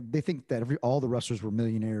they think that all the wrestlers were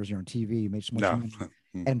millionaires. You're on TV, made so much money.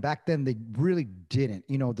 And back then they really didn't.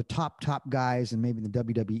 The top guys and maybe the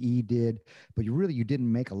WWE did, but you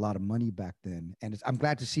didn't make a lot of money back then. And I'm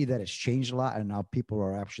glad to see that it's changed a lot, and now people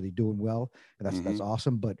are actually doing well, and that's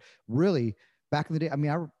awesome. But really, back in the day, I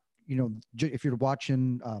mean, if you're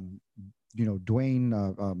watching,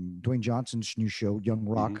 Dwayne Johnson's new show, Young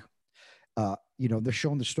Rock. they're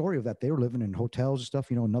showing the story of that. They were living in hotels and stuff,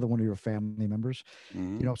 another one of your family members,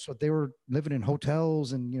 so they were living in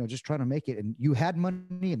hotels and, just trying to make it. And you had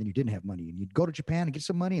money and then you didn't have money, and you'd go to Japan and get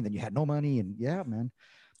some money and then you had no money. And yeah, man.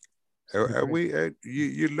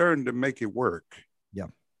 You learn to make it work. Yeah.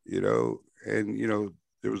 And,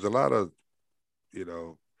 there was a lot of,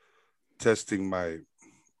 testing my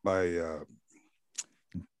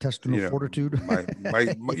intestinal fortitude.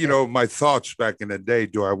 my thoughts back in the day.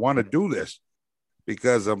 Do I want to do this?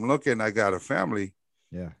 Because I'm looking, I got a family.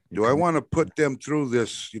 Yeah. Do I want to put them through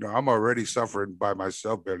this? I'm already suffering by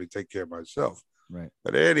myself, barely take care of myself. Right.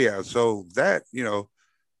 But anyhow, so that,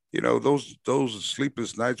 those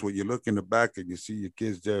sleepless nights when you look in the back and you see your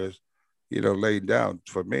kids there, laying down.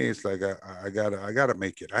 For me, it's like I gotta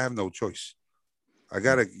make it. I have no choice. I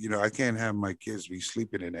gotta, I can't have my kids be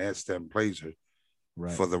sleeping in Aston Blazer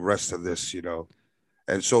for the rest of this,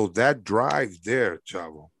 And so that drive there,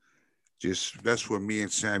 Chavo, that's where me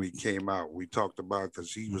and Sammy came out. We talked about,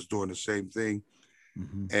 because he was doing the same thing,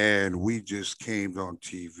 and we just came on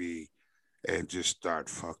TV and just start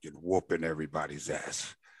fucking whooping everybody's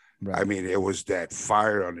ass. Right. I mean, it was that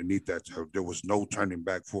fire underneath that. There was no turning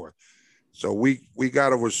back for it. So we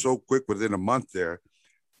got over so quick within a month there.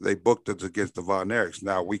 They booked us against the Von Erichs.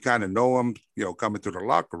 Now, we kind of know them, coming to the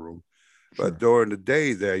locker room. But during the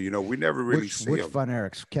day there, we never really see them. Which Von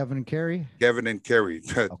Erichs? Kevin and Kerry? Kevin and Kerry.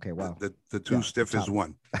 Okay, wow. The two stiffest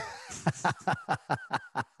one.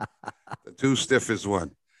 The two stiffest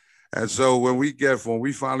one. And so when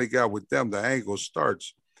we finally got with them, the angle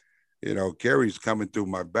starts. Kerry's coming through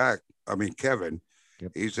my back. I mean, Kevin,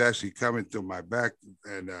 he's actually coming through my back,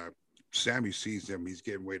 and Sammy sees him. He's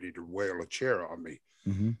getting ready to whale a chair on me.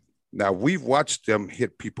 Now, we've watched them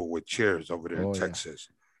hit people with chairs over there in Texas.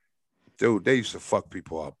 Yeah. Dude, they used to fuck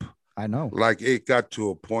people up. I know. Like, it got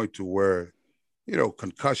to a point to where,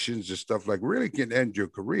 concussions and stuff like really can end your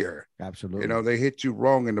career. Absolutely. They hit you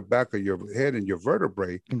wrong in the back of your head and your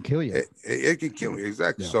vertebrae. It can kill you. It can kill you.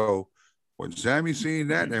 Exactly. Yeah. So when Sammy seen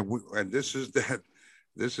that, and this is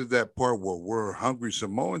that part where we're hungry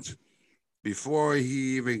Samoans, before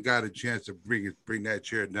he even got a chance to bring that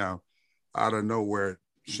chair down, out of nowhere,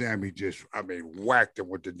 Sammy whacked him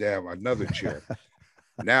with another chair.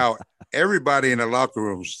 Now, everybody in the locker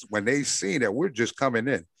rooms, when they seen that, we're just coming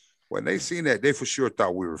in. When they seen that, they for sure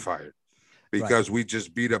thought we were fired because we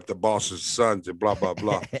just beat up the boss's sons and blah, blah,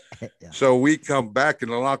 blah. Yeah. So we come back in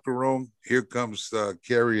the locker room. Here comes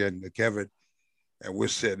Kerry and Kevin, and we're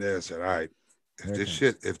sitting there and said, all right,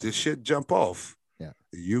 if this shit jump off,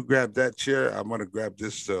 you grab that chair, I'm going to grab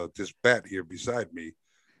this bat here beside me,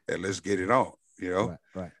 and let's get it on,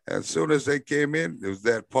 Right. As soon as they came in, there was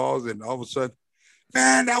that pause, and all of a sudden,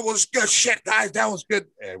 man, that was good shit, guys. That was good.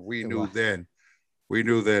 And we knew then,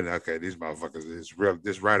 okay, these motherfuckers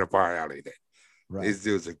this right up our alley then. Right. These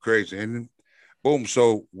dudes are crazy. And boom,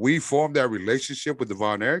 so we formed that relationship with the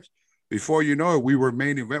Von Erichs. Before you know it, we were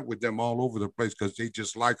main event with them all over the place because they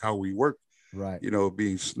just like how we work, right?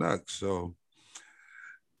 Being snug. So,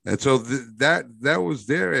 and so that was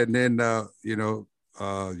there. And then,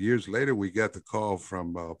 years later, we got the call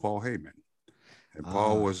from Paul Heyman. And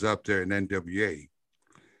Paul was up there in NWA.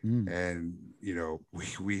 And,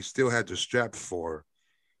 we still had the strap for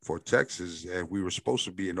Texas, and we were supposed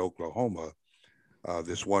to be in Oklahoma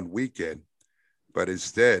this one weekend. But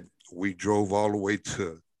instead, we drove all the way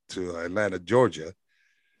to Atlanta, Georgia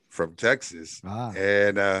from Texas.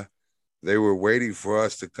 And they were waiting for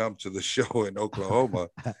us to come to the show in Oklahoma.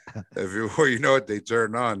 Before you know it, they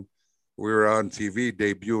turned on. We were on TV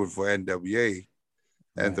debuting for NWA,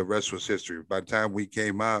 and the rest was history. By the time we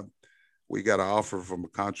came out, we got an offer from a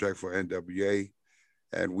contract for NWA,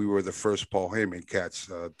 and we were the first Paul Heyman cats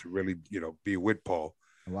to really, be with Paul.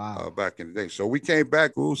 Wow. Back in the day. So we came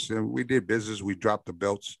back, Oos, and we did business. We dropped the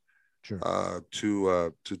belts to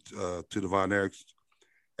the Von Erichs,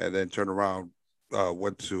 and then turned around,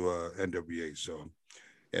 went to NWA. So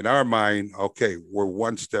in our mind, okay, we're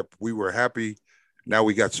one step. We were happy. Now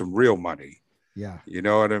we got some real money. Yeah. You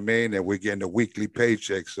know what I mean? And we're getting a weekly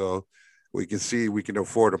paycheck. So we can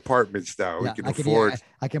afford apartments now. Yeah,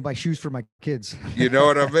 I can buy shoes for my kids. You know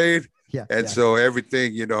what I mean? Yeah. And so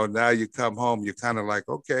everything, now you come home, you're kind of like,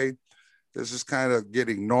 okay, this is kind of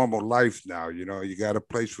getting normal life now. You got a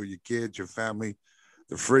place for your kids, your family.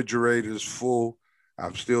 The refrigerator's full.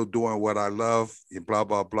 I'm still doing what I love, and blah,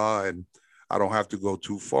 blah, blah. And I don't have to go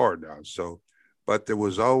too far now. So, but there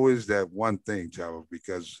was always that one thing, Chavo,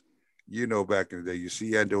 because, back in the day, you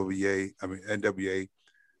see NWA,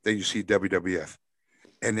 then you see WWF.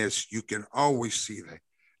 And you can always see that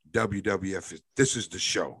WWF this is the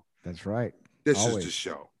show. That's right. This is the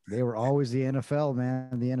show. They were always the NFL,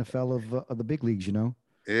 man, the NFL of the big leagues, you know.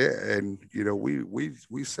 Yeah, and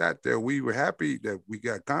we sat there. We were happy that we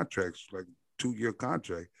got contracts, like 2-year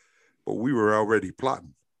contract, but we were already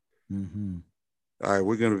plotting. Mm-hmm. All right,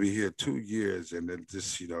 we're gonna be here 2 years, and then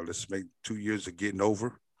just let's make 2 years of getting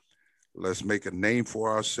over. Let's make a name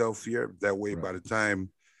for ourselves here. That way, by the time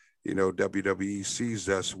WWE sees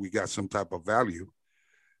us, we got some type of value.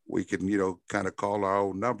 We can kind of call our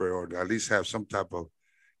own number, or at least have some type of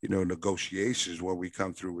negotiations when we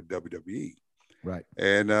come through with WWE. Right.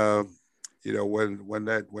 And when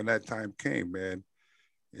that time came, man,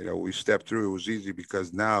 we stepped through. It was easy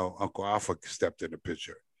because now Uncle Alpha stepped in the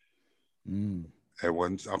picture. Mm. And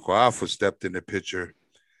when Uncle Alpha stepped in the picture,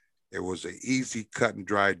 it was an easy cut and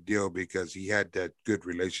dry deal because he had that good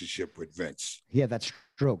relationship with Vince. He had that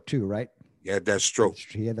stroke too, right? He had that stroke.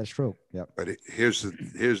 He had that stroke. Yeah. But here's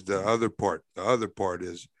the other part. The other part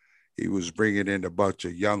is he was bringing in a bunch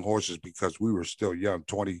of young horses because we were still young,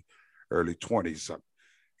 early 20s.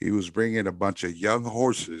 He was bringing a bunch of young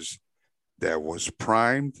horses that was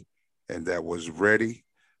primed and that was ready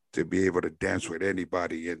to be able to dance with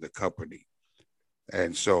anybody in the company.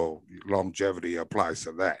 And so longevity applies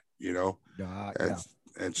to that,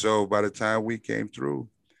 And so by the time we came through,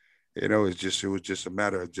 it was just a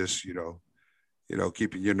matter of just,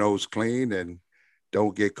 keeping your nose clean and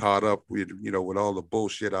don't get caught up with, with all the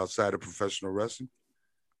bullshit outside of professional wrestling.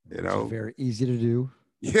 It's very easy to do.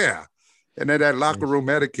 Yeah. And then that locker room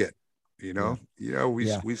etiquette,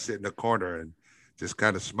 we sit in the corner and just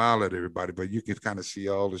kind of smile at everybody, but you can kind of see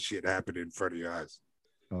all the shit happening in front of your eyes.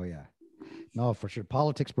 Oh yeah. No, for sure.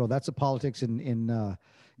 Politics, bro. That's the politics in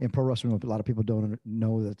pro wrestling. A lot of people don't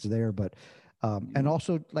know that's there, but and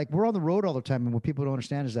also like we're on the road all the time. And what people don't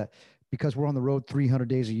understand is that because we're on the road 300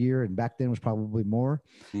 days a year, and back then it was probably more,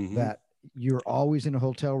 that you're always in a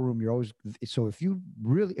hotel room. You're always, so if you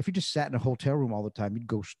just sat in a hotel room all the time,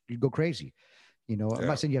 you'd go crazy. I'm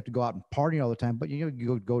not saying you have to go out and party all the time, but you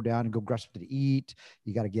go down and go grab something to eat.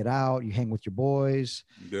 You got to get out. You hang with your boys.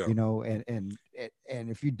 Yeah. And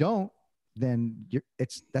if you don't, then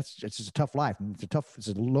it's just a tough life. And it's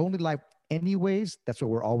a lonely life, anyways. That's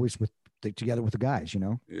what we're always together with the guys.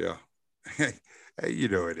 Yeah. Hey,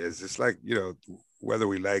 it is. It's like whether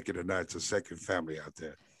we like it or not, it's a second family out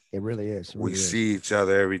there. It really is. We see each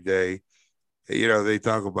other every day. They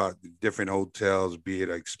talk about different hotels, be it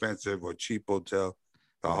expensive or cheap hotel.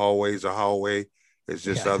 The hallway's a hallway. It's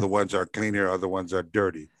just other ones are cleaner, other ones are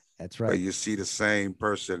dirty. That's right. But you see the same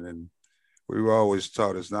person. And we were always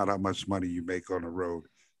taught it's not how much money you make on the road,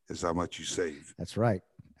 it's how much you save. That's right.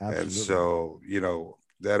 Absolutely. And so,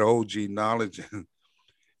 that OG knowledge and,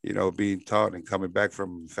 being taught and coming back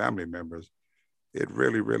from family members, it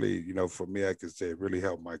really, really, for me, I could say it really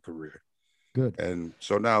helped my career. Good. And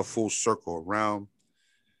so now full circle around,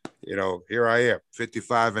 here I am,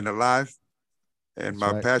 55 and alive. And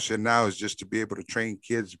my passion now is just to be able to train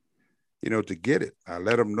kids, to get it. I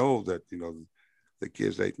let them know that, the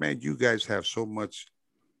kids like, man, you guys have so much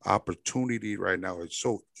opportunity right now. It's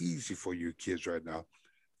so easy for you kids right now.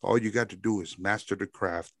 All you got to do is master the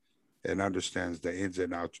craft and understands the ins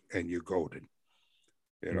and outs, and you're golden.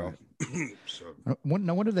 So when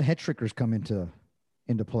do the head shrinkers come into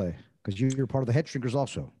play? Because you're part of the head shrinkers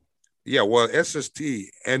also. Yeah, well, SST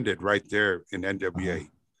ended right there in NWA.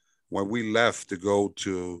 When we left to go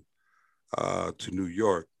to New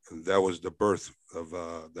York, that was the birth of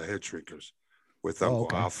the head shrinkers with Uncle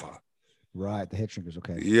Alpha. Right, the head shrinkers,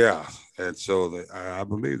 okay. Yeah, and so I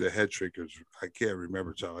believe the head shrinkers, I can't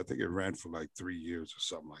remember, Tom. I think it ran for like 3 years or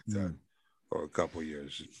something like that, or a couple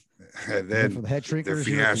years. And then for the head shrinkers,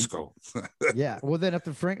 the fiasco. Yeah, well then at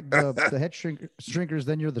the head shrinkers,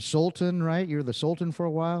 then you're the Sultan, right? You're the Sultan for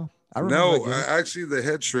a while. I remember. No, actually the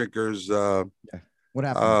head shrinkers. What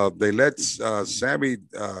happened? They let Sammy.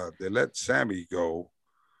 They let Sammy go.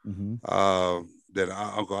 Then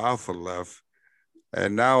Uncle Alpha left.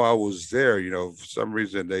 And now I was there, for some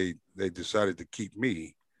reason they decided to keep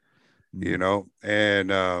me, and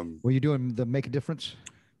were you doing the Make a Difference?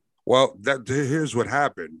 Well, here's what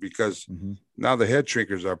happened, because now the head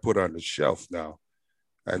shrinkers are put on the shelf now.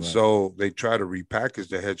 And so they try to repackage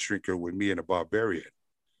the head shrinker with me and a Barbarian.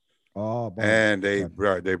 Oh, and they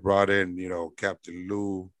brought in, Captain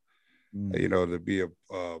Lou, to be a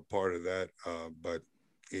part of that. But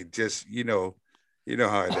it just,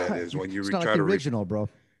 how that is when you it's try not to the original, bro.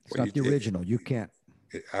 It's not the original. You can't.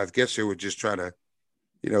 I guess they were just trying to,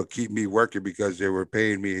 keep me working because they were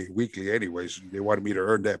paying me weekly anyways. They wanted me to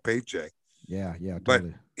earn that paycheck. Yeah, But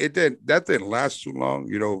totally. that didn't last too long.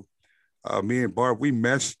 Me and Barb, we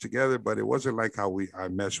meshed together, but it wasn't like how I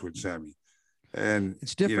meshed with Sammy. And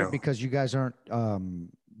it's different because you guys aren't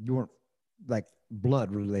you weren't like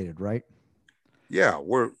blood related, right? Yeah,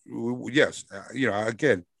 yes.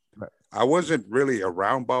 Again, Right. I wasn't really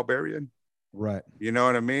around Barbarian. Right. You know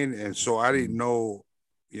what I mean? And so I didn't know.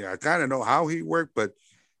 Yeah, I kind of know how he worked, but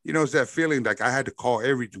it's that feeling like we had to call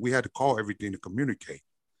everything to communicate.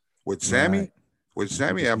 With Sammy, Right. with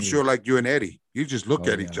Sammy, just I'm knew. sure like you and Eddie, you just look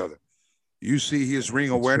Oh, at yeah. each other. You see his ring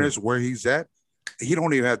That's awareness, true. where he's at. He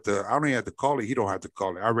don't even have to. I don't even have to call it. He don't have to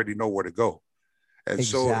call it. I already know where to go. And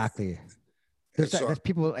Exactly. There's so that's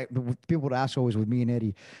people like people would ask always with me and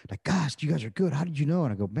Eddie, like, gosh, you guys are good. How did you know?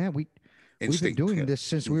 And I go, man, we've been instinct. doing this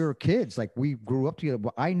since we were kids. Like we grew up together.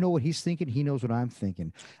 I know what he's thinking. He knows what I'm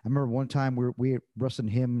thinking. I remember one time we were wrestling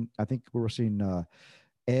him. I think we were wrestling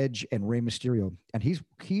Edge and Rey Mysterio, and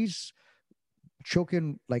he's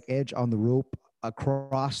choking like Edge on the rope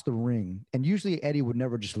across the ring. And usually Eddie would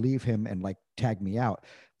never just leave him and like tag me out.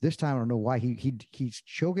 This time I don't know why he's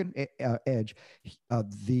choking Edge.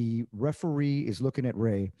 The referee is looking at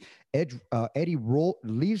Ray. Eddie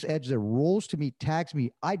leaves Edge there, rolls to me, tags me.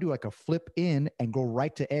 I do like a flip in and go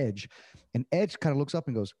right to Edge, and Edge kind of looks up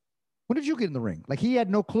and goes, "When did you get in the ring?" Like he had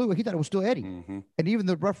no clue. He thought it was still Eddie. Mm-hmm. And even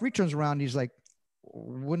the referee turns around and he's like,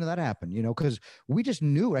 when did that happen? Because we just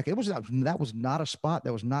knew, like, that was not a spot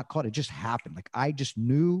that was not caught. It just happened. Like I just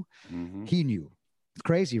knew. Mm-hmm. He knew. It's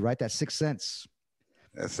crazy, right? That sixth sense.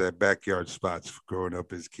 That's that backyard spots for growing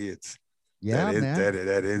up as kids. Yeah, man.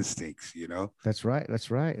 That instincts, That's right.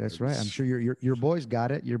 I'm sure your boys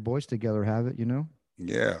got it. Your boys together have it,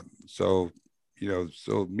 Yeah. So,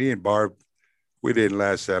 so me and Barb, we didn't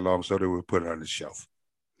last that long, so they would put it on the shelf.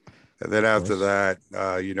 And then after that,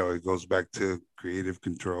 it goes back to creative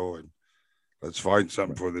control and let's find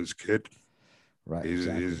something for this kid. Right. He's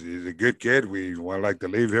a good kid. We want like to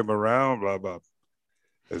leave him around, blah, blah.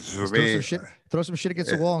 As for me, throw some shit against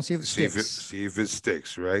the wall and see if it sticks. See if it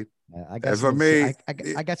sticks, right? I got some.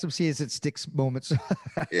 I got some see as it sticks moments.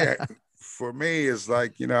 Yeah, for me, it's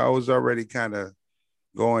like I was already kind of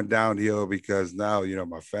going downhill because now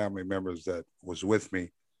my family members that was with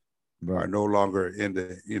me are no longer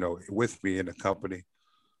with me in the company.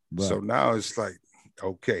 Right. So now it's like,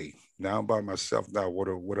 okay, now I'm by myself. Now what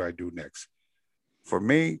do I do next? For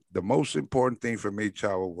me, the most important thing for me,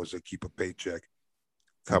 Chavo, was to keep a paycheck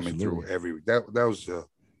coming through every week. That was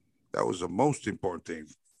the most important thing.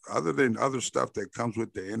 Other than other stuff that comes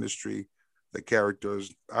with the industry, the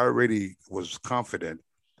characters, I already was confident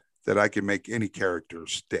that I can make any character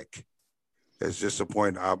stick. It's just a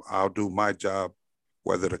point. I'll do my job,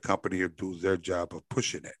 whether the company will do their job of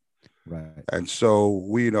pushing it. Right. And so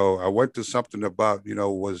I went to something about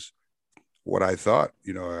was what I thought.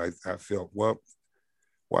 I felt, well,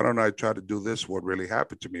 why don't I try to do this? What really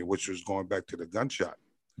happened to me, which was going back to the gunshot.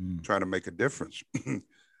 Trying to make a difference.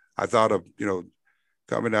 I thought of,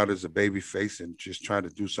 coming out as a baby face and just trying to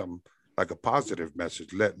do something like a positive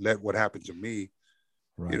message. Let what happened to me,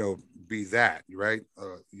 be that, right?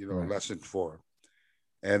 A lesson for him.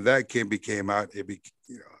 And that became out.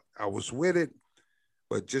 I was with it,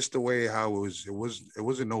 but just the way how it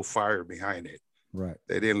wasn't no fire behind it. Right.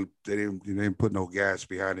 They didn't put no gas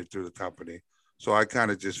behind it through the company. So I kind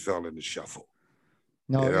of just fell in the shuffle.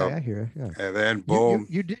 No, I hear it. Yeah. And then boom.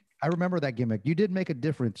 You did. I remember that gimmick. You did make a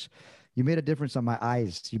difference. You made a difference on my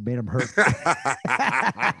eyes. You made them hurt.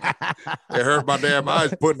 It hurt my damn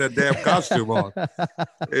eyes putting that damn costume on.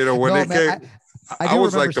 When they came, I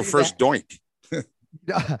was like the first doink.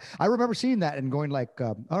 I remember seeing that and going like,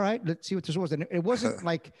 all right, let's see what this was. And it wasn't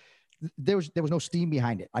like there was no steam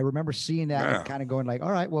behind it. I remember seeing that and kind of going like,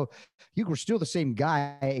 all right, well, you were still the same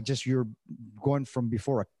guy. Just you're going from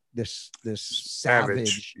before this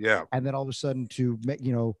savage, and then all of a sudden to make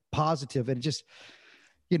positive, and it just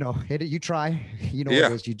hit it. You try, what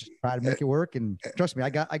it is. You just try to make it work, and trust me, I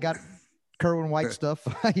got Kerwin White stuff.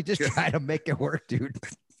 You just try to make it work, dude.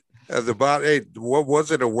 As about what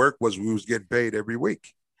wasn't a work was we was getting paid every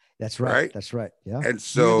week. That's right. That's right. Yeah. And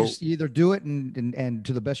so you either do it and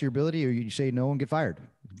to the best of your ability, or you say no and get fired.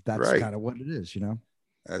 That's kind of what it is,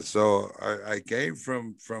 And so I came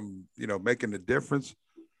from making a difference.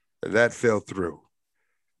 That fell through.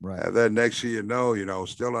 Right. And then next year,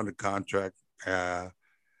 still under contract.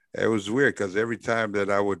 It was weird because every time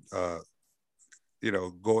that I would,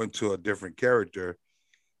 go into a different character,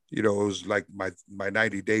 it was like my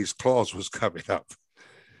 90 days clause was coming up,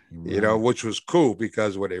 which was cool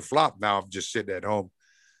because when they flopped, now I'm just sitting at home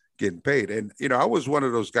getting paid. And, I was one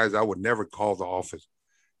of those guys, I would never call the office.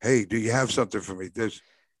 Hey, do you have something for me?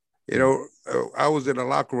 I was in the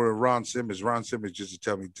locker room with Ron Simmons. Ron Simmons just to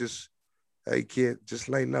tell me, hey, kid, just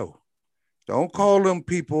lay low. Don't call them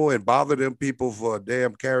people and bother them people for a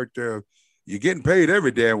damn character. You're getting paid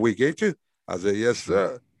every damn week, ain't you? I said, yes,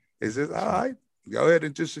 sir. He says, all right, go ahead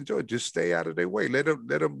and just enjoy it. Just stay out of their way. Let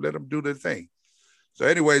them do their thing. So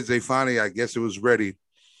anyways, they finally, I guess it was ready.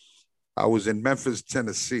 I was in Memphis,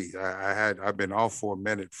 Tennessee. I've been off for a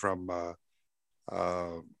minute from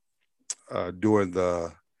doing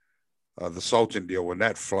the Sultan deal when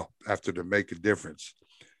that flopped after the Make a Difference.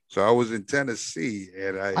 So I was in Tennessee,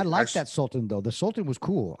 and I liked that Sultan though. The Sultan was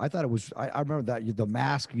cool. I thought it was. I remember that the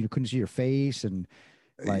mask, you couldn't see your face, and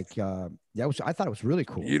like that was. I thought it was really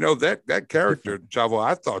cool. You know, that character, Chavo,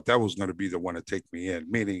 I thought that was going to be the one to take me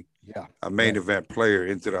in, meaning a main event player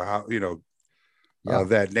into the house. You know,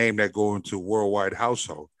 that name that go into worldwide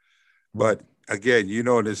household. But again, you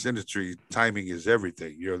know, in this industry, timing is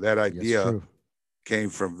everything. You know, that idea came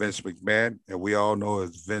from Vince McMahon, and we all know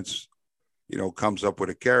as Vince, you know, comes up with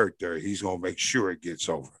a character, he's going to make sure it gets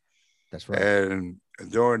over. That's right. And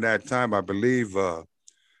during that time, I believe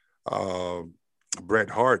Bret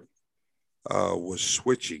Hart was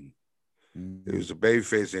switching. He was a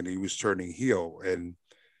babyface, and he was turning heel. And,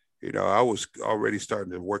 you know, I was already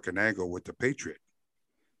starting to work an angle with the Patriot,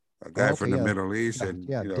 a guy from the Middle East. And,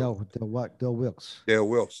 you know, Del Wilkes. Dale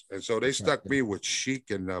Wilkes. And so they stuck me with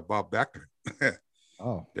Sheik and Bob Backlund.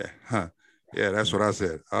 Yeah, that's what I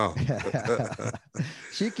said. Oh,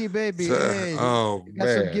 Sheiky baby. So, hey, oh got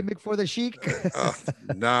man, some gimmick for the Sheik.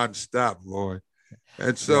 Non-stop, boy.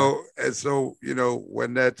 And so, you know,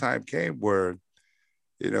 when that time came, where,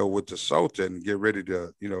 you know, with the Sultan, get ready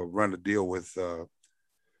to, you know, run a deal with the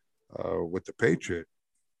Patriot,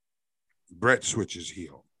 Bret switches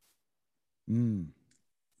heel.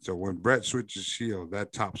 So when Bret switches heel,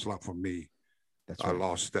 that top slot for me, I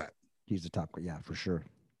lost that. He's the top, yeah, for sure.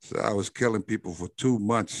 So I was killing people for 2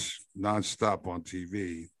 months nonstop on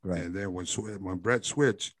TV. Right. And then when Bret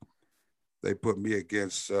switched, they put me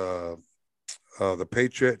against the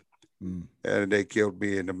Patriot, and they killed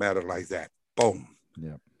me in the matter like that. Boom.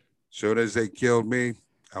 Yeah. Soon as they killed me,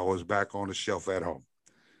 I was back on the shelf at home.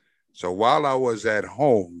 So while I was at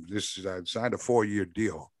home, I signed a 4-year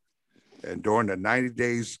deal. And during the 90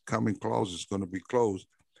 days coming close, it's going to be closed,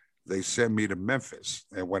 they sent me to Memphis.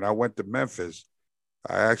 And when I went to Memphis,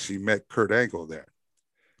 I actually met Kurt Angle there.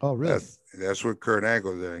 Oh, really? That's what Kurt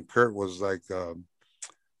Angle there. And Kurt was like,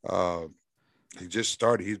 he just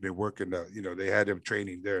started. He's been working, you know, they had him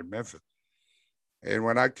training there in Memphis. And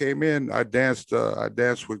when I came in, I danced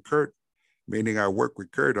with Kurt, meaning I worked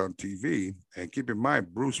with Kurt on TV. And keep in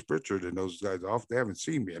mind, Bruce Pritchard and those guys, they haven't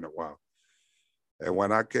seen me in a while. And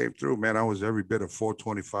when I came through, man, I was every bit of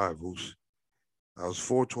 425. I was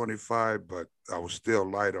 425, but I was still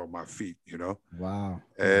light on my feet, you know? Wow.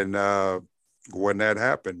 And when that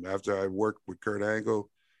happened, after I worked with Kurt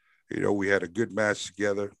Angle, you know, we had a good match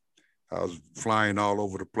together. I was flying all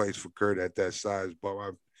over the place for Kurt at that size. But,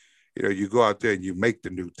 you know, you go out there and you make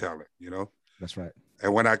the new talent, you know? That's right.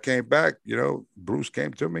 And when I came back, you know, Bruce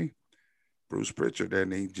came to me, Bruce Pritchard,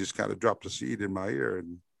 and he just kind of dropped a seed in my ear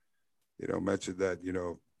and, you know, mentioned that, you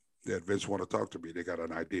know, that Vince want to talk to me. They got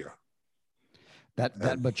an idea.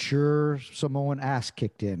 That mature Samoan ass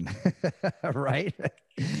kicked in, right?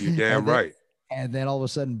 You damn right. And then all of a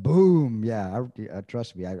sudden, boom! Yeah,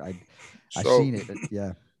 trust me, I've seen it.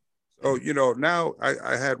 Yeah. So you know, now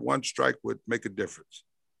I had one strike with Make a Difference,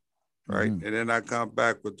 right? And then I come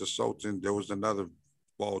back with the Sultan. There was another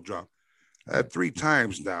ball drop. I had 3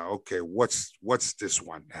 times now. Okay, what's this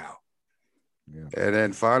one now? Yeah. And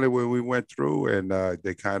then finally, when we went through, and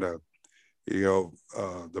they kind of, you know,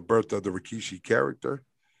 the birth of the Rikishi character,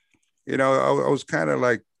 you know, I was kind of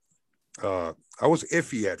like, I was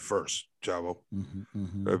iffy at first, Chavo,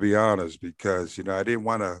 to be honest, because, you know, I didn't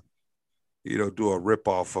want to, you know, do a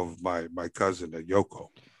ripoff of my cousin, Yoko.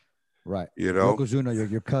 Right. You know, Yokozuna,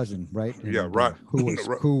 your cousin, right? And, yeah, right.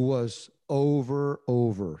 Who was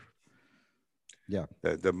over. Yeah.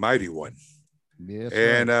 The mighty one. Yes.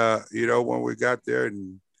 And, you know, when we got there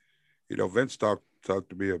and, you know, Vince talked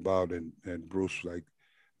to me about, and Bruce, like,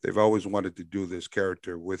 they've always wanted to do this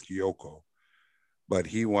character with Yoko, but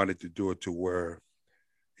he wanted to do it to where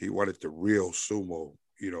he wanted the real sumo,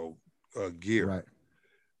 you know, gear, right?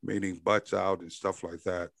 Meaning butts out and stuff like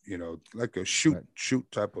that, you know, like a shoot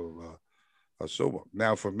type of a sumo.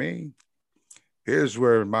 Now for me, here's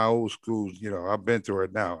where my old school, you know, I've been through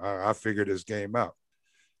it now. I figured this game out.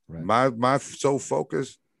 Right. My sole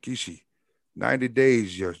focus, Kishi, 90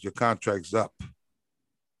 days, your contract's up.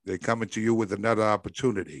 They're coming to you with another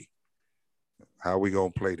opportunity. How are we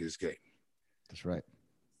going to play this game? That's right.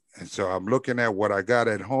 And so I'm looking at what I got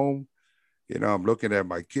at home. You know, I'm looking at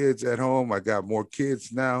my kids at home. I got more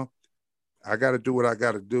kids now. I got to do what I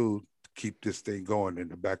got to do to keep this thing going in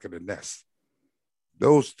the back of the nest.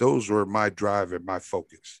 Those were my drive and my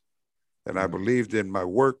focus. And I believed in my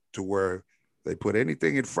work to where they put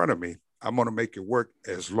anything in front of me, I'm going to make it work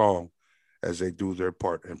as long as they do their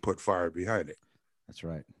part and put fire behind it. That's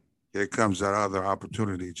right. Here comes that other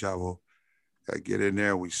opportunity, Chavo. I get in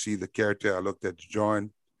there, we see the character. I looked at the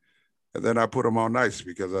drawing, and then I put them on nice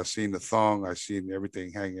because I seen the thong, I seen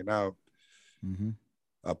everything hanging out. Mm-hmm.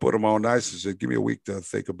 I put them on nice and said, give me a week to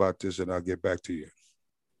think about this and I'll get back to you.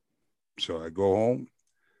 So I go home,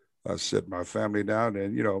 I sit my family down,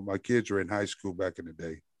 and, you know, my kids were in high school back in the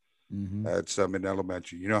day. Mm-hmm. I had some in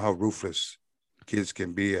elementary. You know how ruthless kids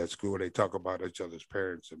can be at school. They talk about each other's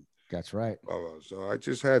parents. And That's right. so I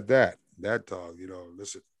just had that talk, you know,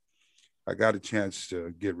 listen, I got a chance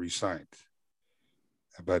to get re-signed,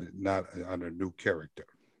 but not under a new character.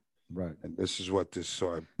 Right. And this is what this,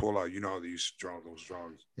 so I pull out, you know, they used to draw those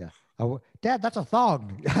drawings. Yeah. Dad, that's a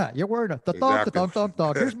thong. You're wearing the thong, Exactly. the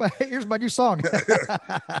thong. Here's my new song.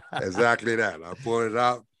 Exactly that. I pull it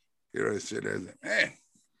out, you know, sit there and say, man,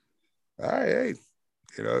 all right, hey,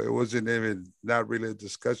 you know, it wasn't even, not really a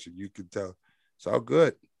discussion. You could tell it's all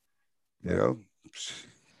good, you know.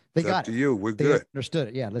 They It's got up to you. We're they good. understood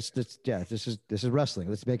it. Yeah, this is wrestling.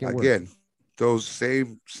 Let's make it work. Again, those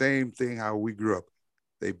same thing how we grew up.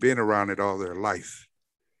 They've been around it all their life.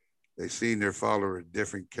 They've seen their father a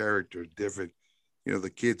different character, different, you know, the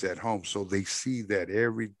kids at home. So they see that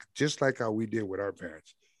just like how we did with our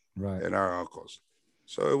parents, Right. and our uncles.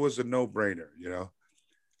 So it was a no-brainer, you know.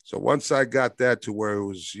 So once I got that to where it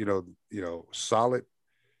was, you know, solid,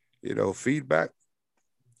 you know, feedback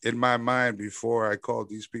in my mind before I called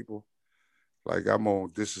these people, like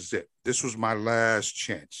this is it. This was my last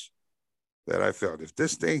chance that I felt. If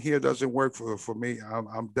this thing here doesn't work for me,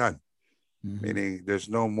 I'm done. Mm-hmm. Meaning there's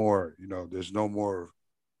no more, you know,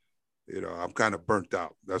 I'm kind of burnt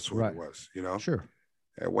out. That's what it was, you know? Sure.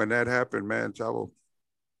 And when that happened, man, Chavo,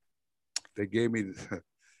 they gave me,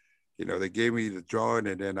 they gave me the drawing,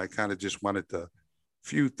 and then I kind of just wanted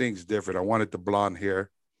few things different. I wanted the blonde hair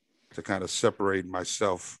to kind of separate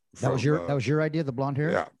myself. That was your idea, the blonde hair?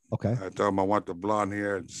 Yeah. Okay. I told him I want the blonde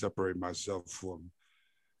hair and separate myself from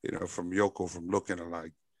Yoko, from looking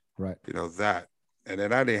alike. Right. You know, that. And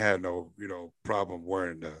then I didn't have no, you know, problem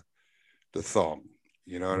wearing the thong.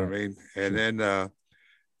 You know what I mean? And then,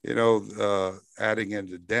 adding in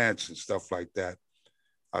the dance and stuff like that.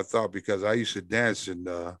 I thought, because I used to dance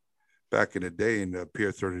back in the day in the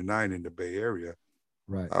Pier 39 in the Bay Area.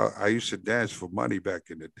 Right. I used to dance for money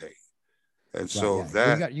back in the day. And so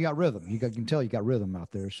that you got rhythm. You can tell you got rhythm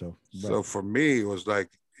out there. So So for me, it was like,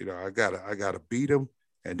 you know, I gotta beat them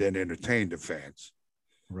and then entertain the fans.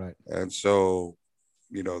 Right. And so,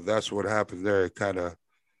 you know, that's what happened there. It kind of,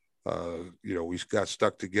 we got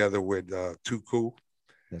stuck together with Too Cool.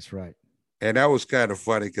 That's right. And that was kind of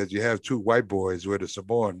funny because you have two white boys with a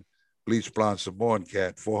Samoan, bleach blonde Samoan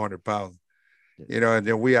cat, 400 pounds, you know, and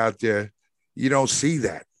then we out there, you don't see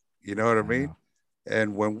that, you know what I mean?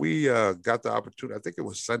 And when we got the opportunity, I think it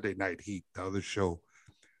was Sunday Night Heat, the other show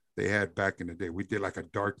they had back in the day. We did like a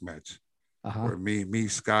dark match where me,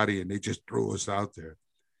 Scotty, and they just threw us out there.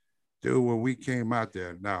 Dude, when we came out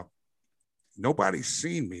there, now, nobody's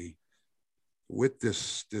seen me with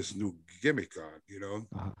this new gimmick on, you know?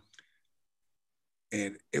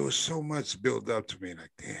 And it was so much built up to me,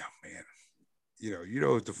 like, damn, man. You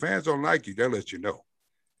know, if the fans don't like you, they'll let you know.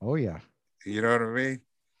 Oh, yeah. You know what I mean?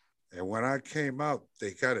 And when I came out,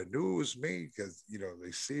 they kind of knew it was me because, you know,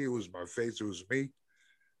 they see it was my face, it was me,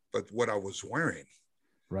 but what I was wearing.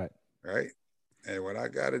 Right. Right. And when I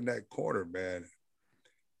got in that corner, man,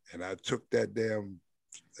 and I took that damn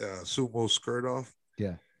sumo skirt off,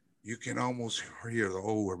 yeah, you can almost hear the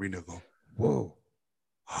whole arena go, whoa.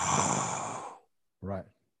 Oh, right.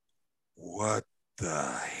 What the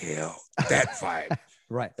hell? That vibe.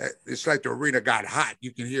 Right. It's like the arena got hot.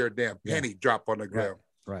 You can hear a damn penny drop on the ground.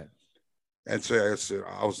 Right. And so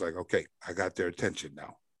I was like, okay, I got their attention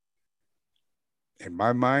now. In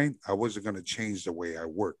my mind, I wasn't going to change the way I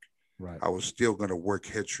work. Right. I was still going to work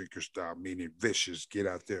head shrieker style, meaning vicious, get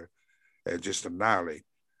out there and just annihilate.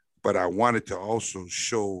 But I wanted to also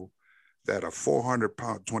show that a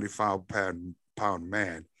 400-pound, 25-pound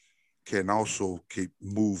man can also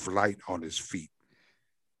move light on his feet.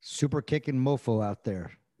 Super kicking mofo out there.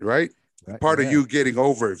 Right? Part of you getting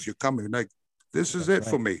over, if you're coming, like, this is it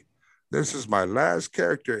for me. This is my last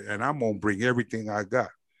character, and I'm going to bring everything I got.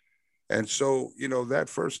 And so, you know, that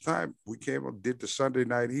first time we came up, did the Sunday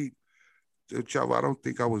Night Heat. Chavo, I don't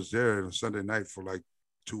think I was there on Sunday night for like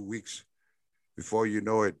 2 weeks. Before you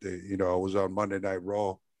know it, I was on Monday Night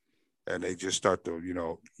Raw, and they just start to, you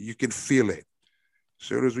know, you can feel it. As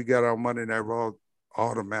soon as we got on Monday Night Raw,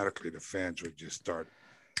 automatically the fans would just start,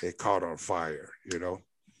 they caught on fire, you know?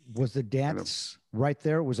 Was the dance right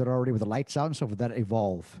there? Was it already with the lights out and stuff? Would that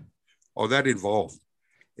evolve? Oh, that evolved.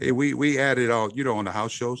 We added all, on the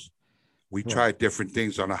house shows. We tried different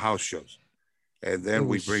things on the house shows, and then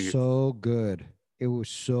we bring it. So good. It was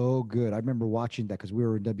so good. I remember watching that because we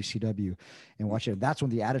were in WCW and watching it. That's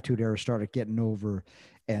when the Attitude Era started getting over,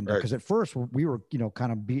 and because at first we were,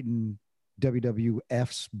 kind of beating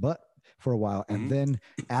WWF's butt for a while, and then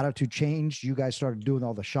Attitude changed. You guys started doing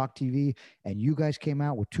all the Shock TV, and you guys came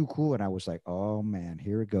out with Too Cool, and I was like, oh man,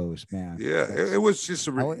 here it goes, man. Yeah, it was just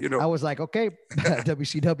I was like, okay,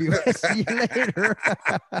 WCW, see you later.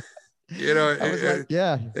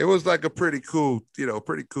 It was like a pretty cool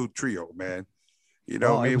trio, man.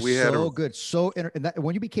 We had good. So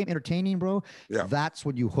when you became entertaining, bro, that's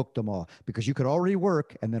when you hooked them all, because you could already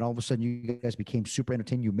work, and then all of a sudden you guys became super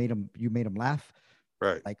entertaining. You made them laugh,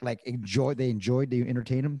 right? They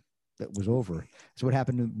entertained them. That was over. So what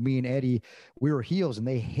happened to me and Eddie? We were heels, and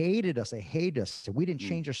they hated us. So we didn't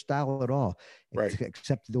change our style at all, right?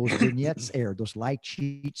 Except those vignettes aired, those light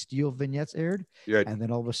cheat steel vignettes aired, and then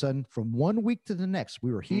all of a sudden, from one week to the next,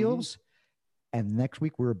 we were heels. And next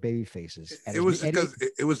week we were baby faces. And it was because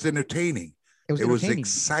it was entertaining. It was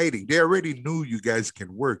exciting. They already knew you guys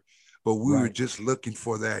can work, but we were just looking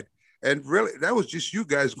for that. And really, that was just you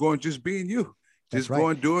guys just being you,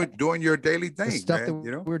 doing your daily thing, the stuff man,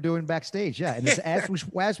 that we were doing backstage. Yeah, and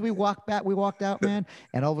as we walked out, man,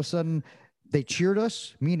 and all of a sudden they cheered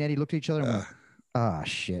us. Me and Eddie looked at each other and went,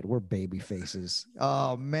 shit, we're baby faces.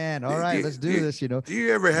 Oh man, all right, let's do this. Do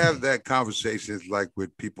you ever have that conversations like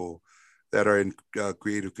with people that are in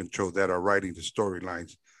creative control, that are writing the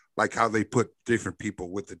storylines, like how they put different people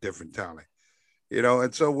with the different talent,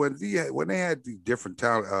 And so when they had the different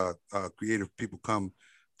talent, creative people come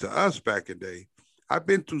to us back in the day, I've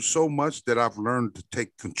been through so much that I've learned to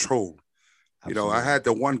take control. Absolutely. I had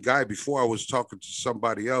the one guy before I was talking to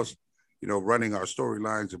somebody else, running our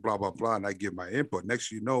storylines and blah, blah, blah, and I give my input. Next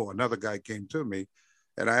thing you know, another guy came to me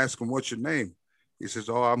and I asked him, what's your name? He says,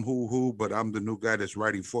 oh, I'm who, but I'm the new guy that's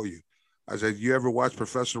writing for you. I said, you ever watch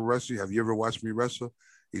professional wrestling? Have you ever watched me wrestle?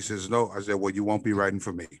 He says, no. I said, well, you won't be writing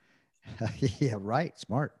for me. Yeah, right.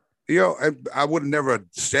 Smart. I would have never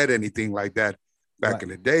said anything like that back in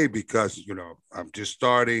the day because, I'm just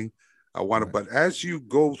starting. I want to, but as you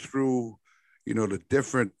go through, the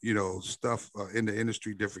different, stuff in the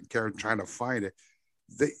industry, different characters, trying to find it,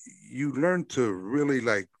 you learn to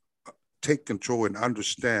really take control and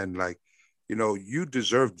understand, you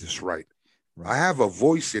deserve this right. I have a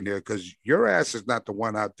voice in there because your ass is not the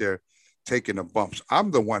one out there taking the bumps.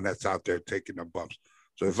 I'm the one that's out there taking the bumps.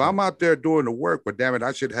 So if I'm out there doing the work, but damn it,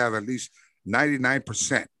 I should have at least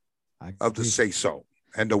 99% of the say so.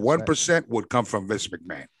 And the 1% would come from Vince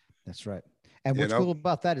McMahon. That's right. And what's cool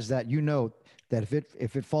about that is that that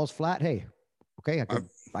if it falls flat, hey, okay, I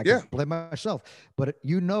can blame myself, but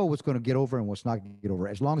what's going to get over and what's not going to get over.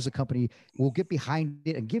 As long as the company will get behind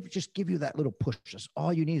it and give you that little push. That's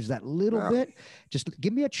all you need is that little bit. Just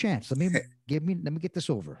give me a chance. Let me get this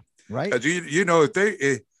over. Right.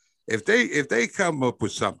 If they come up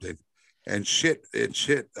with something and shit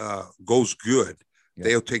goes good,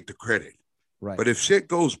 they'll take the credit. Right. But if shit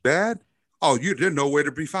goes bad, they're nowhere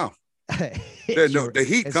to be found. The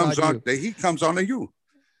heat comes on. The heat comes on to you.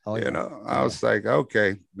 Oh, I was like,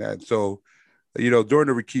 okay, man. So, during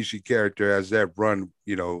the Rikishi character, as that run,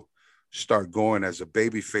 start going as a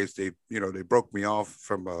baby face, they broke me off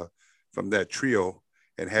from that trio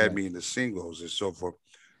and had me in the singles and so forth.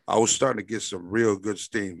 I was starting to get some real good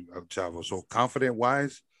steam of Chavo. So confident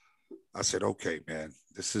wise, I said, okay, man,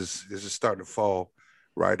 this is starting to fall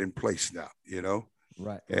right in place now,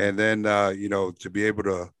 Right. And then, to be able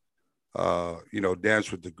to,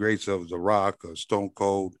 dance with the greats of The Rock, Stone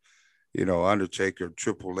Cold, Undertaker,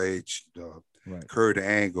 Triple H, Kurt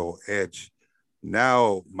Angle, Edge.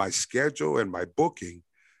 Now my schedule and my booking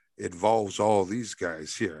involves all these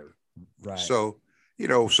guys here. Right. So, you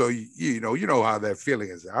know how that feeling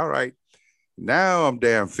is. All right, now I'm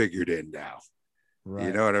damn figured in now. Right.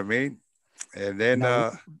 You know what I mean? And then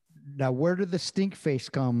now where did the stink face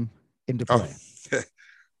come into play?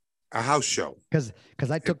 A house show. Because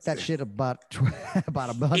I took that shit about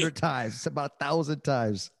 100 times, about 1,000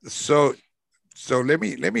 times. So let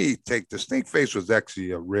me take the stink face was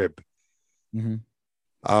actually a rib. Mm-hmm.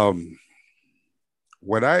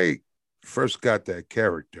 When I first got that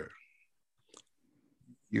character,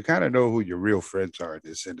 you kind of know who your real friends are in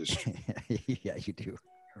this industry. Yeah, you do.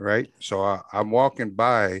 Right. So I'm walking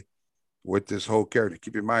by with this whole character.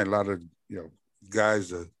 Keep in mind, a lot of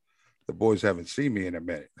guys, the boys haven't seen me in a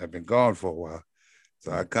minute. I've been gone for a while.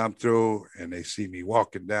 So I come through and they see me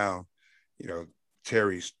walking down,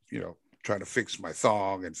 Terry's, trying to fix my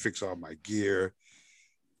thong and fix all my gear.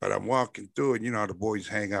 But I'm walking through, and you know how the boys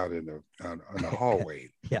hang out in the hallway.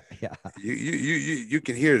 Yeah. You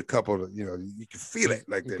can hear a couple of, you know, you can feel it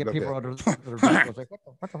like You they get look people at. under like,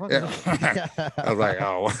 what the fuck? Yeah. I was like,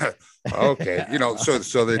 oh, okay, you know,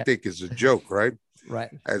 so they think it's a joke, right? Right.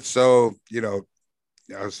 And so, you know,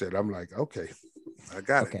 I'm like, okay, I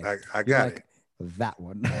got Okay. it. I You're got like, it. that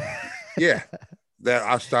one. Yeah. That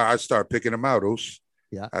I start picking them out.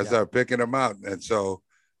 I start picking them out. And so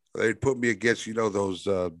they put me against, you know, those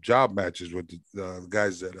job matches with the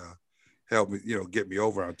guys that helped me, you know, get me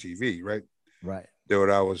over on TV, right? Right. They would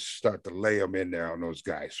always start to lay them in there on those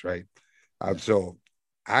guys, right? So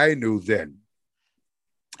I knew then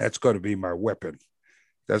that's going to be my weapon.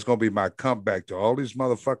 That's going to be my comeback to all these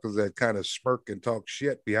motherfuckers that kind of smirk and talk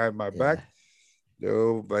shit behind my back.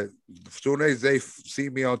 No, but as soon as they see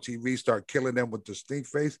me on TV, start killing them with the stink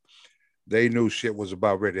face, they knew shit was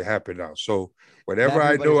about ready to happen now. So whenever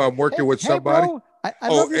I knew I'm working with somebody, bro, I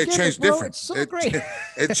love your it gimmick, changed bro. different. It's so great.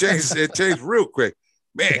 It changed real quick.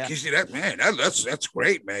 Man, can you see that? Man, that's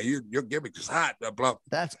great, man. Your gimmick is hot. Blah, blah.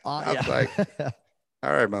 That's awesome. I was like,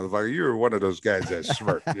 all right, motherfucker, you were one of those guys that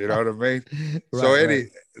smirk. You know what I mean?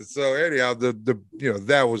 Right, So anyhow, the you know,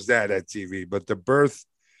 that was that at TV. But the birth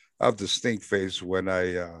of the stink face when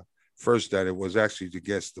I first done it was actually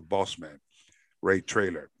against the boss man, Ray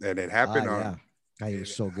Traylor. And it happened on. Yeah, he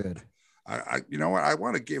was so good. I you know what? I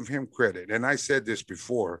want to give him credit. And I said this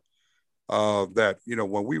before, that, you know,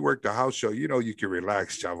 when we worked the house show, you know, you can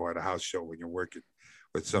relax, Chavo, at a house show when you're working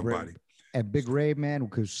with somebody. And Big Ray, man,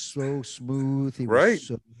 was so smooth. He Right. was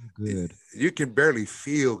so good. You can barely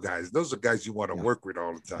feel guys. Those are guys you want to work with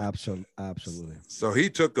all the time. Absolutely. So he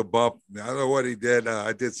took a bump. I don't know what he did.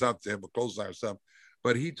 I did something to him, a clothesline or something.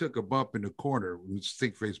 But he took a bump in the corner with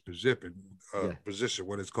stink face position,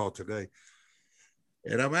 what it's called today.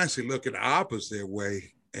 And I'm actually looking the opposite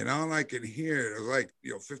way. And all I can hear is like,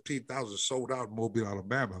 you know, 15,000 sold out in Mobile,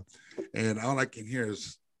 Alabama. And all I can hear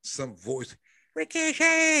is some voice,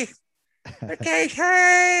 Rikishi,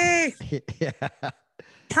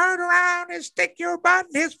 turn around and stick your butt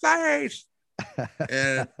in his face.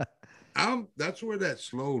 And that's where that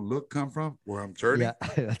slow look come from, where I'm turning. Yeah,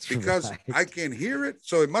 that's because right. I can hear it.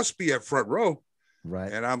 So it must be at front row.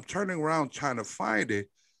 Right. And I'm turning around trying to find it.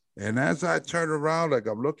 And as I turn around, like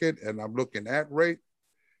I'm looking at Ray,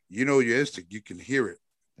 you know, your instinct, you can hear it.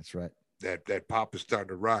 That's right. That pop is starting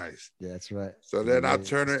to rise. Yeah, that's right. So then I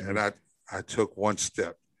turn it and I took one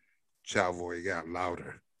step. Chavo, it got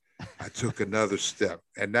louder. I took another step.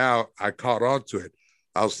 And now I caught on to it.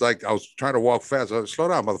 I was trying to walk fast. I was, slow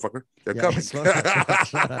down, motherfucker. They're coming. Slow down.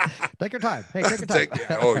 Take your time. Hey, take your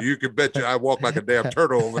time. Oh, you can bet you I walked like a damn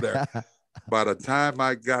turtle over there. By the time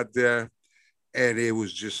I got there, and it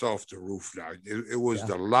was just off the roof now. It was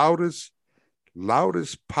the loudest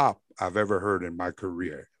pop I've ever heard in my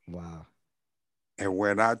career. Wow. And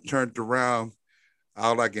when I turned around,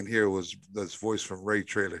 all I can hear was this voice from Ray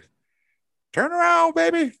Traylor. Turn around,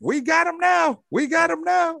 baby. We got him now.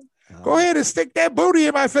 Go ahead and stick that booty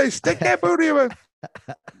in my face. Stick that booty in my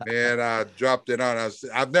Man, I dropped it on.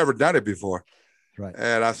 I've never done it before. Right.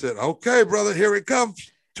 And I said, okay, brother, here it comes.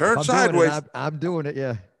 Turn sideways. I'm doing it,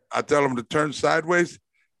 yeah. I tell him to turn sideways.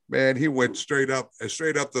 Man, he went straight up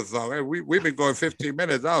the thumb. Hey, we've been going 15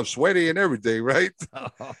 minutes. I'm sweaty and everything, right?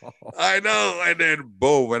 I know. And then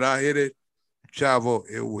boom, when I hit it, Chavo,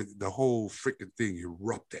 it was the whole freaking thing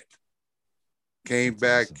erupted. Came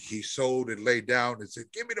back, awesome. He sold and laid down and said,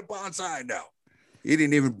 give me the bonsai now. He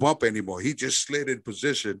didn't even bump anymore. He just slid in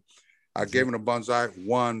position. I gave him the bonsai,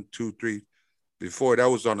 1, 2, 3. Before that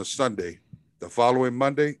was on a Sunday. The following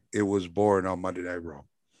Monday, it was boring on Monday Night Raw.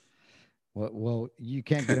 Well, you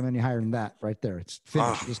can't get him any higher than that right there. It's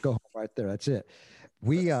finished. Just go home right there. That's it.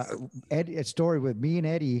 We, Eddie, a story with me and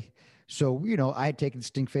Eddie. So, you know, I had taken the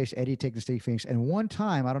stink face, Eddie had taken the stink face. And one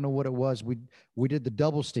time, I don't know what it was, we did the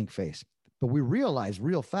double stink face. But we realized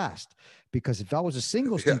real fast, because if I was a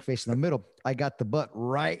single stink face in the middle, I got the butthole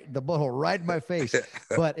right in my face.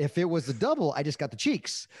 But if it was a double, I just got the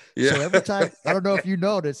cheeks. Yeah. So every time, I don't know if you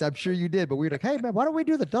noticed, I'm sure you did, but we were like, hey man, why don't we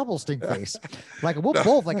do the double stink face? Like we'll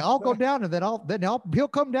both, like I'll go down and then he'll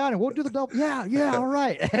come down and we'll do the double. Yeah, all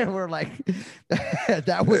right. And we're like,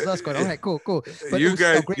 that was us going, all right, cool. But you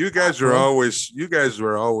guys were always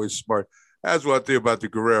smart. That's one thing about the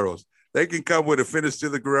Guerreros. They can come with a finish to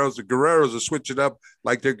the Guerreros. The Guerreros are switching up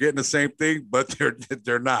like they're getting the same thing, but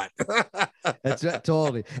they're not. That's right,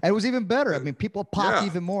 totally. And it was even better. I mean, people popped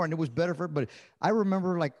even more, and it was better for everybody. I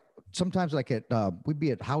remember like sometimes like at we'd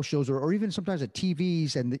be at house shows or even sometimes at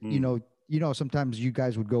TVs, and you know sometimes you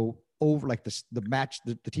guys would go over, like the match,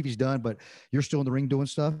 the TV's done, but you're still in the ring doing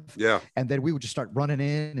stuff. Yeah. And then we would just start running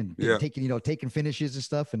in and Yeah. taking finishes and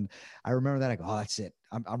stuff. And I remember that I go, oh, that's it.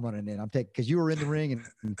 I'm running in. I'm taking, because you were in the ring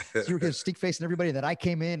and so you were getting stick facing everybody. And then I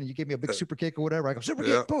came in and you gave me a big super kick or whatever. I go, super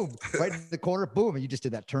Yeah. kick, boom, right in the corner, boom. And you just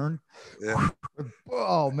did that turn. Yeah.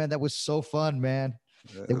 Oh man, that was so fun, man.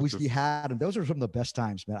 Yeah, That we had, and those are some of the best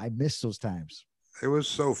times, man. I miss those times. It was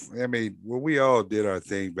so, I mean, well, we all did our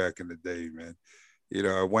thing back in the day, man. You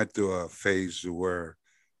know, I went through a phase where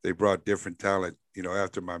they brought different talent, you know,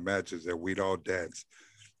 after my matches that we'd all dance.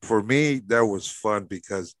 For me, that was fun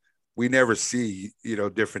because we never see, you know,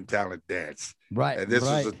 different talent dance. Right. And this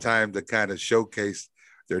was a time to kind of showcase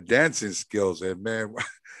their dancing skills. And man,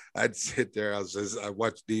 I'd sit there, I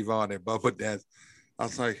watched Devon and Bubba dance. I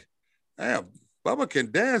was like, damn, Bubba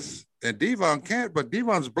can dance and Devon can't, but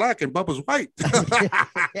Devon's black and Bubba's white.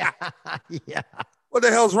 Yeah. What the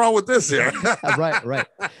hell's wrong with this here? Right.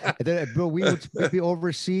 And then, bro, we would be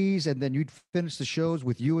overseas, and then you'd finish the shows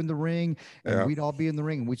with you in the ring, and we'd all be in the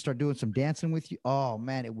ring, and we'd start doing some dancing with you. Oh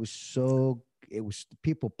man, it was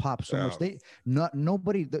people pop so much.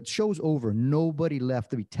 Nobody. The show's over. Nobody left.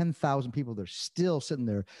 There'd be 10,000 people. They're still sitting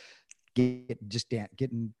there, just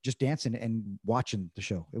dancing and watching the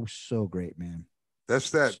show. It was so great, man. That's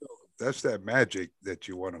that magic that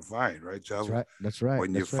you want to find, right, Chavo? That's right.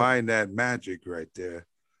 When you find that magic right there,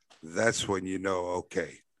 that's when you know,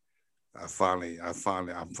 okay, I'm finally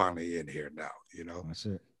in here now, you know? That's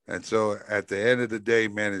it. And so at the end of the day,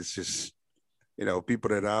 man, it's just, you know, people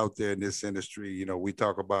that are out there in this industry, you know, we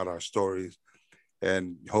talk about our stories,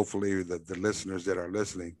 and hopefully the listeners that are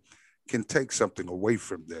listening can take something away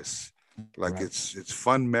from this. Like it's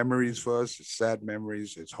fun memories for us, it's sad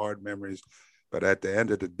memories, it's hard memories. But at the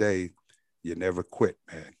end of the day, you never quit,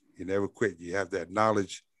 man. You never quit. You have that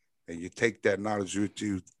knowledge, and you take that knowledge with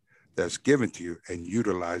you that's given to you and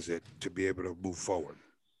utilize it to be able to move forward.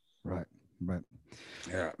 Right.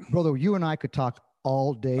 Yeah. Brother, you and I could talk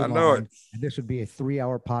all day long. I know it. And this would be a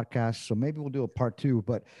 3-hour podcast. So maybe we'll do a part 2.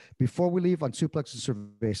 But before we leave on Suplexes and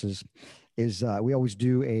Cervezas, we always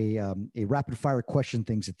do a rapid fire question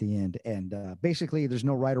things at the end. And basically there's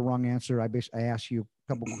no right or wrong answer. I ask you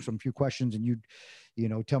some few questions, and you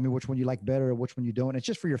know, tell me which one you like better or which one you don't. It's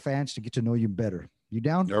just for your fans to get to know you better. You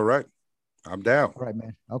down? All right. I'm down. All right,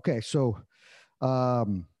 man. Okay. So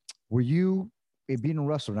were you, being a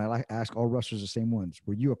wrestler, and I like to ask all wrestlers the same ones,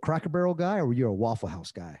 were you a Cracker Barrel guy or were you a Waffle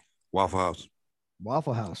House guy? Waffle House.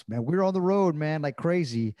 Waffle House, man. We were on the road, man, like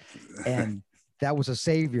crazy. And that was a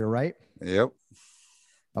savior, right? Yep.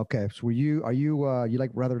 Okay. So you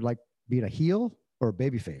rather like being a heel or a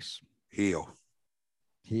babyface? Heel.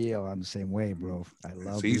 I'm the same way, bro. I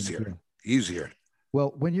love it's easier.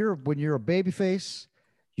 Well, when you're a babyface,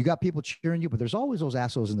 you got people cheering you, but there's always those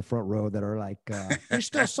assholes in the front row that are like, you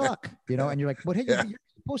still suck, you know, and you're like, but hey, you're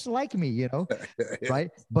supposed to like me, you know, right?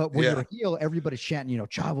 But when you're a heel, everybody's chanting, you know,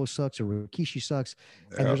 Chavo sucks or Rikishi sucks.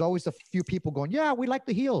 And there's always a few people going, yeah, we like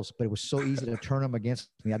the heels, but it was so easy to turn them against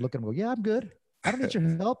me. I'd look at them and go, yeah, I'm good. I don't need your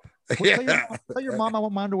help. Tell your mom I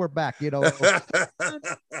want my underwear back, you know.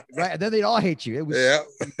 Right. And then they'd all hate you. It was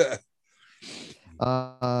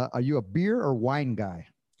are you a beer or wine guy?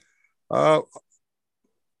 I'm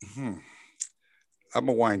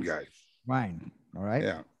a wine guy. Wine. All right.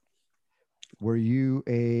 Yeah. Were you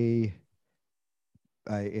you're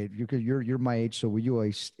my age, so were you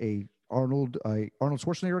a Arnold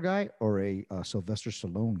Schwarzenegger guy or a Sylvester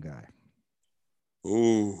Stallone guy?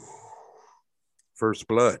 Ooh. First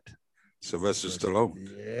Blood, Sylvester Stallone.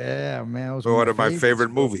 Yeah, man. It was one of my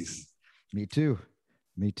favorite movies. Me too.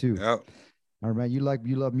 Yeah. All right, man. You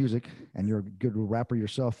love music, and you're a good rapper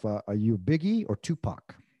yourself. Are you Biggie or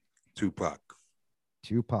Tupac?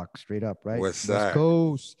 Tupac, straight up, right? West Side.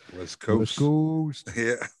 West Coast.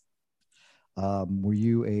 Yeah. Were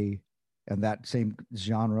you in that same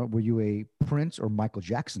genre? Were you a Prince or Michael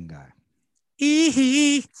Jackson guy?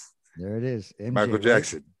 There it is. MJ, Michael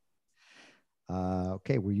Jackson. Right?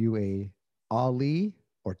 Okay, were you a Ali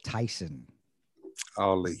or Tyson?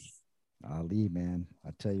 Ali, man.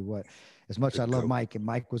 I tell you what, as much as I love Mike, and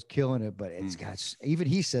Mike was killing it, but it's got, even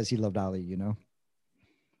he says he loved Ali, you know.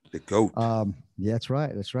 The GOAT. Yeah, that's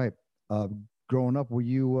right. Growing up, were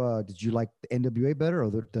you did you like the NWA better or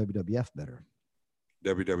the WWF better?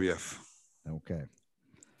 WWF. Okay.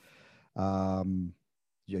 Are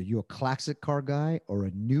you a classic car guy or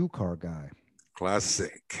a new car guy?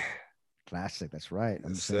 Classic. That's right.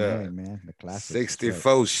 I'm Yes, the same way, man. The classic.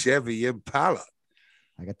 64 right. Chevy Impala.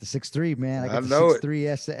 I got the 6.3, man. I got the know 6.3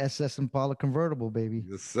 SS Impala convertible, baby.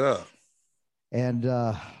 Yes, sir. And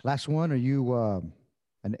last one, are you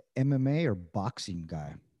an MMA or boxing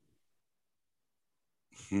guy?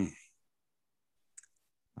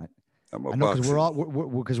 I'm a I know because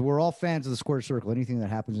boxer. we're all fans of the square circle. Anything that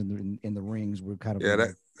happens in the rings, we're kind of Yeah,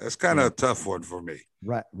 that's kind of a tough one for me.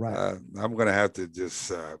 right. I'm gonna have to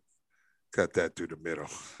just cut that through the middle.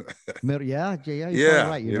 Middle, yeah, you're Yeah,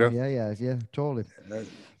 probably right. You know, yeah, totally,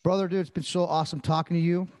 brother, dude. It's been so awesome talking to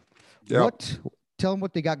you. Yeah. Tell them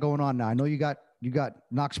what they got going on now. I know you got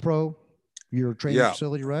Knox Pro, your training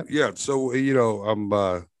facility, right? Yeah. So I'm.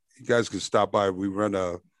 You guys can stop by. We run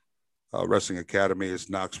a wrestling academy. It's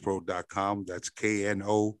knoxpro.com. That's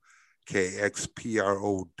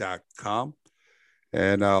KNOKXPRO.com.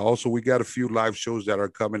 And also, we got a few live shows that are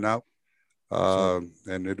coming out.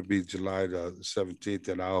 And it'll be July the 17th.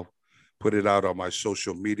 And I'll put it out on my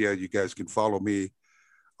social media. You guys can follow me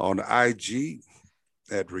on IG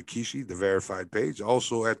at Rikishi, the verified page.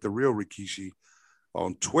 Also at The Real Rikishi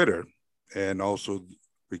on Twitter. And also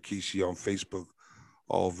Rikishi on Facebook,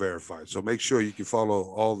 all verified. So make sure you can follow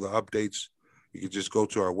all the updates. You can just go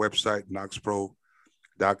to our website,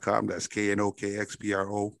 knoxpro.com. That's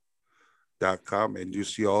KNOKXPRO.com. And you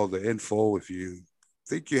see all the info. If you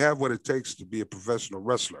think you have what it takes to be a professional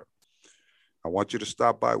wrestler, I want you to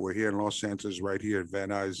stop by. We're here in Los Angeles, right here in Van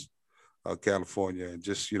Nuys, California. And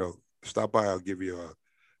just, stop by. I'll give you a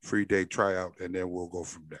free day tryout, and then we'll go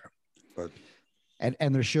from there. But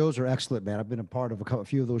And their shows are excellent, man. I've been a part of a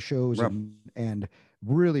few of those shows, and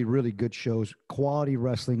really, really good shows. Quality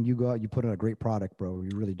wrestling. You put on a great product, bro.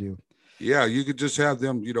 You really do. Yeah, you could just have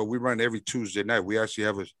them. We run every Tuesday night. We actually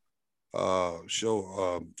have a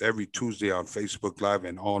show every Tuesday on Facebook Live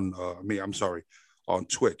and on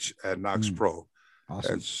Twitch at Knox Pro.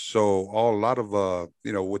 Awesome. And so a lot of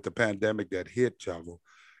with the pandemic that hit, Chavo,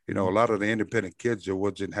 a lot of the independent kids that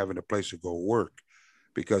wasn't having a place to go work,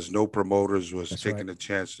 because no promoters was taking a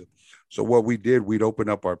chance. So what we did, we'd open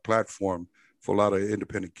up our platform for a lot of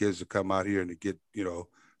independent kids to come out here and to get,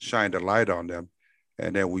 shine the light on them.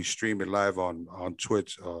 And then we stream it live on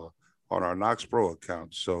Twitch, on our Knox Pro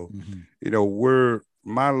account. So,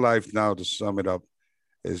 my life now, to sum it up,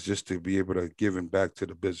 is just to be able to giving back to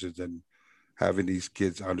the business and having these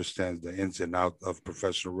kids understand the ins and outs of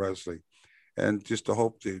professional wrestling, and just to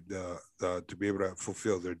hope to be able to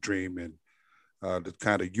fulfill their dream and to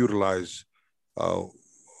kind of utilize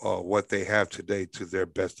what they have today to their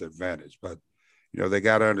best advantage. But, they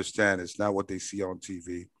got to understand it's not what they see on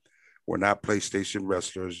TV. We're not PlayStation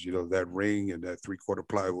wrestlers. That ring and that 3/4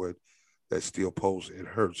 plywood, that steel post, it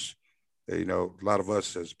hurts. A lot of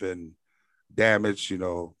us has been damaged,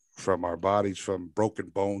 from our bodies, from broken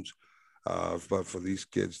bones. But for these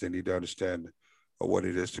kids, they need to understand what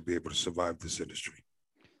it is to be able to survive this industry.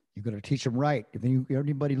 You got to teach them right. If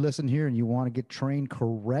anybody listen here and you want to get trained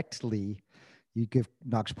correctly, you give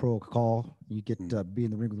Knox Pro a call. You get be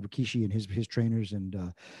in the ring with Rikishi and his trainers, and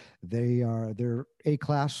they're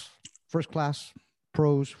A-class, first class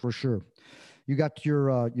pros for sure. You got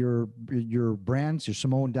your brands, your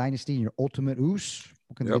Samoan Dynasty, and your Ultimate Oos.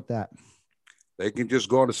 How can they get that? They can just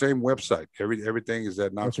go on the same website. Everything is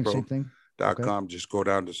at knoxpro.com. Okay. Just go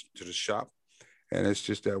down to the shop. And it's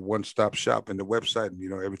just that one-stop shop in the website, and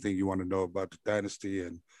everything you want to know about the Dynasty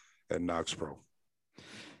and Knox Pro.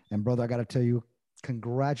 And brother, I got to tell you,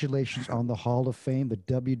 congratulations on the Hall of Fame, the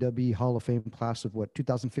WWE Hall of Fame class of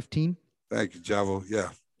 2015. Thank you, Javo. Yeah,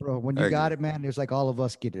 bro. When you got it, man, it was like all of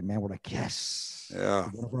us get it, man. We're like, yes. Yeah.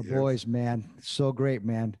 One of our boys, man. So great,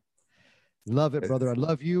 man. Love it, brother. I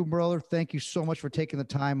love you, brother. Thank you so much for taking the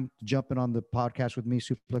time, jumping on the podcast with me,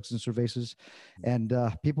 Suplexes and Cervezas. And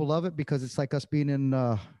people love it because it's like us being in,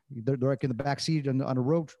 they're like in the backseat on a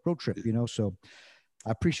road trip, So I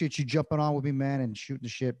appreciate you jumping on with me, man, and shooting the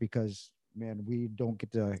shit because, man, we don't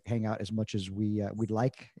get to hang out as much as we'd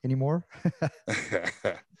like anymore.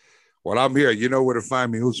 Well, I'm here. You know where to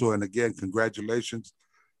find me, Uso. And again, congratulations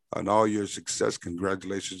on all your success.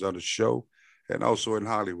 Congratulations on the show. And also in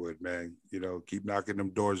Hollywood, man, keep knocking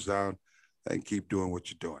them doors down and keep doing what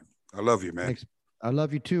you're doing. I love you, man. Thanks. I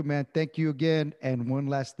love you too, man. Thank you again. And one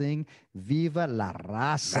last thing, Viva la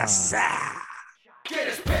raza.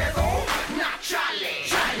 ¿Quieres pedo?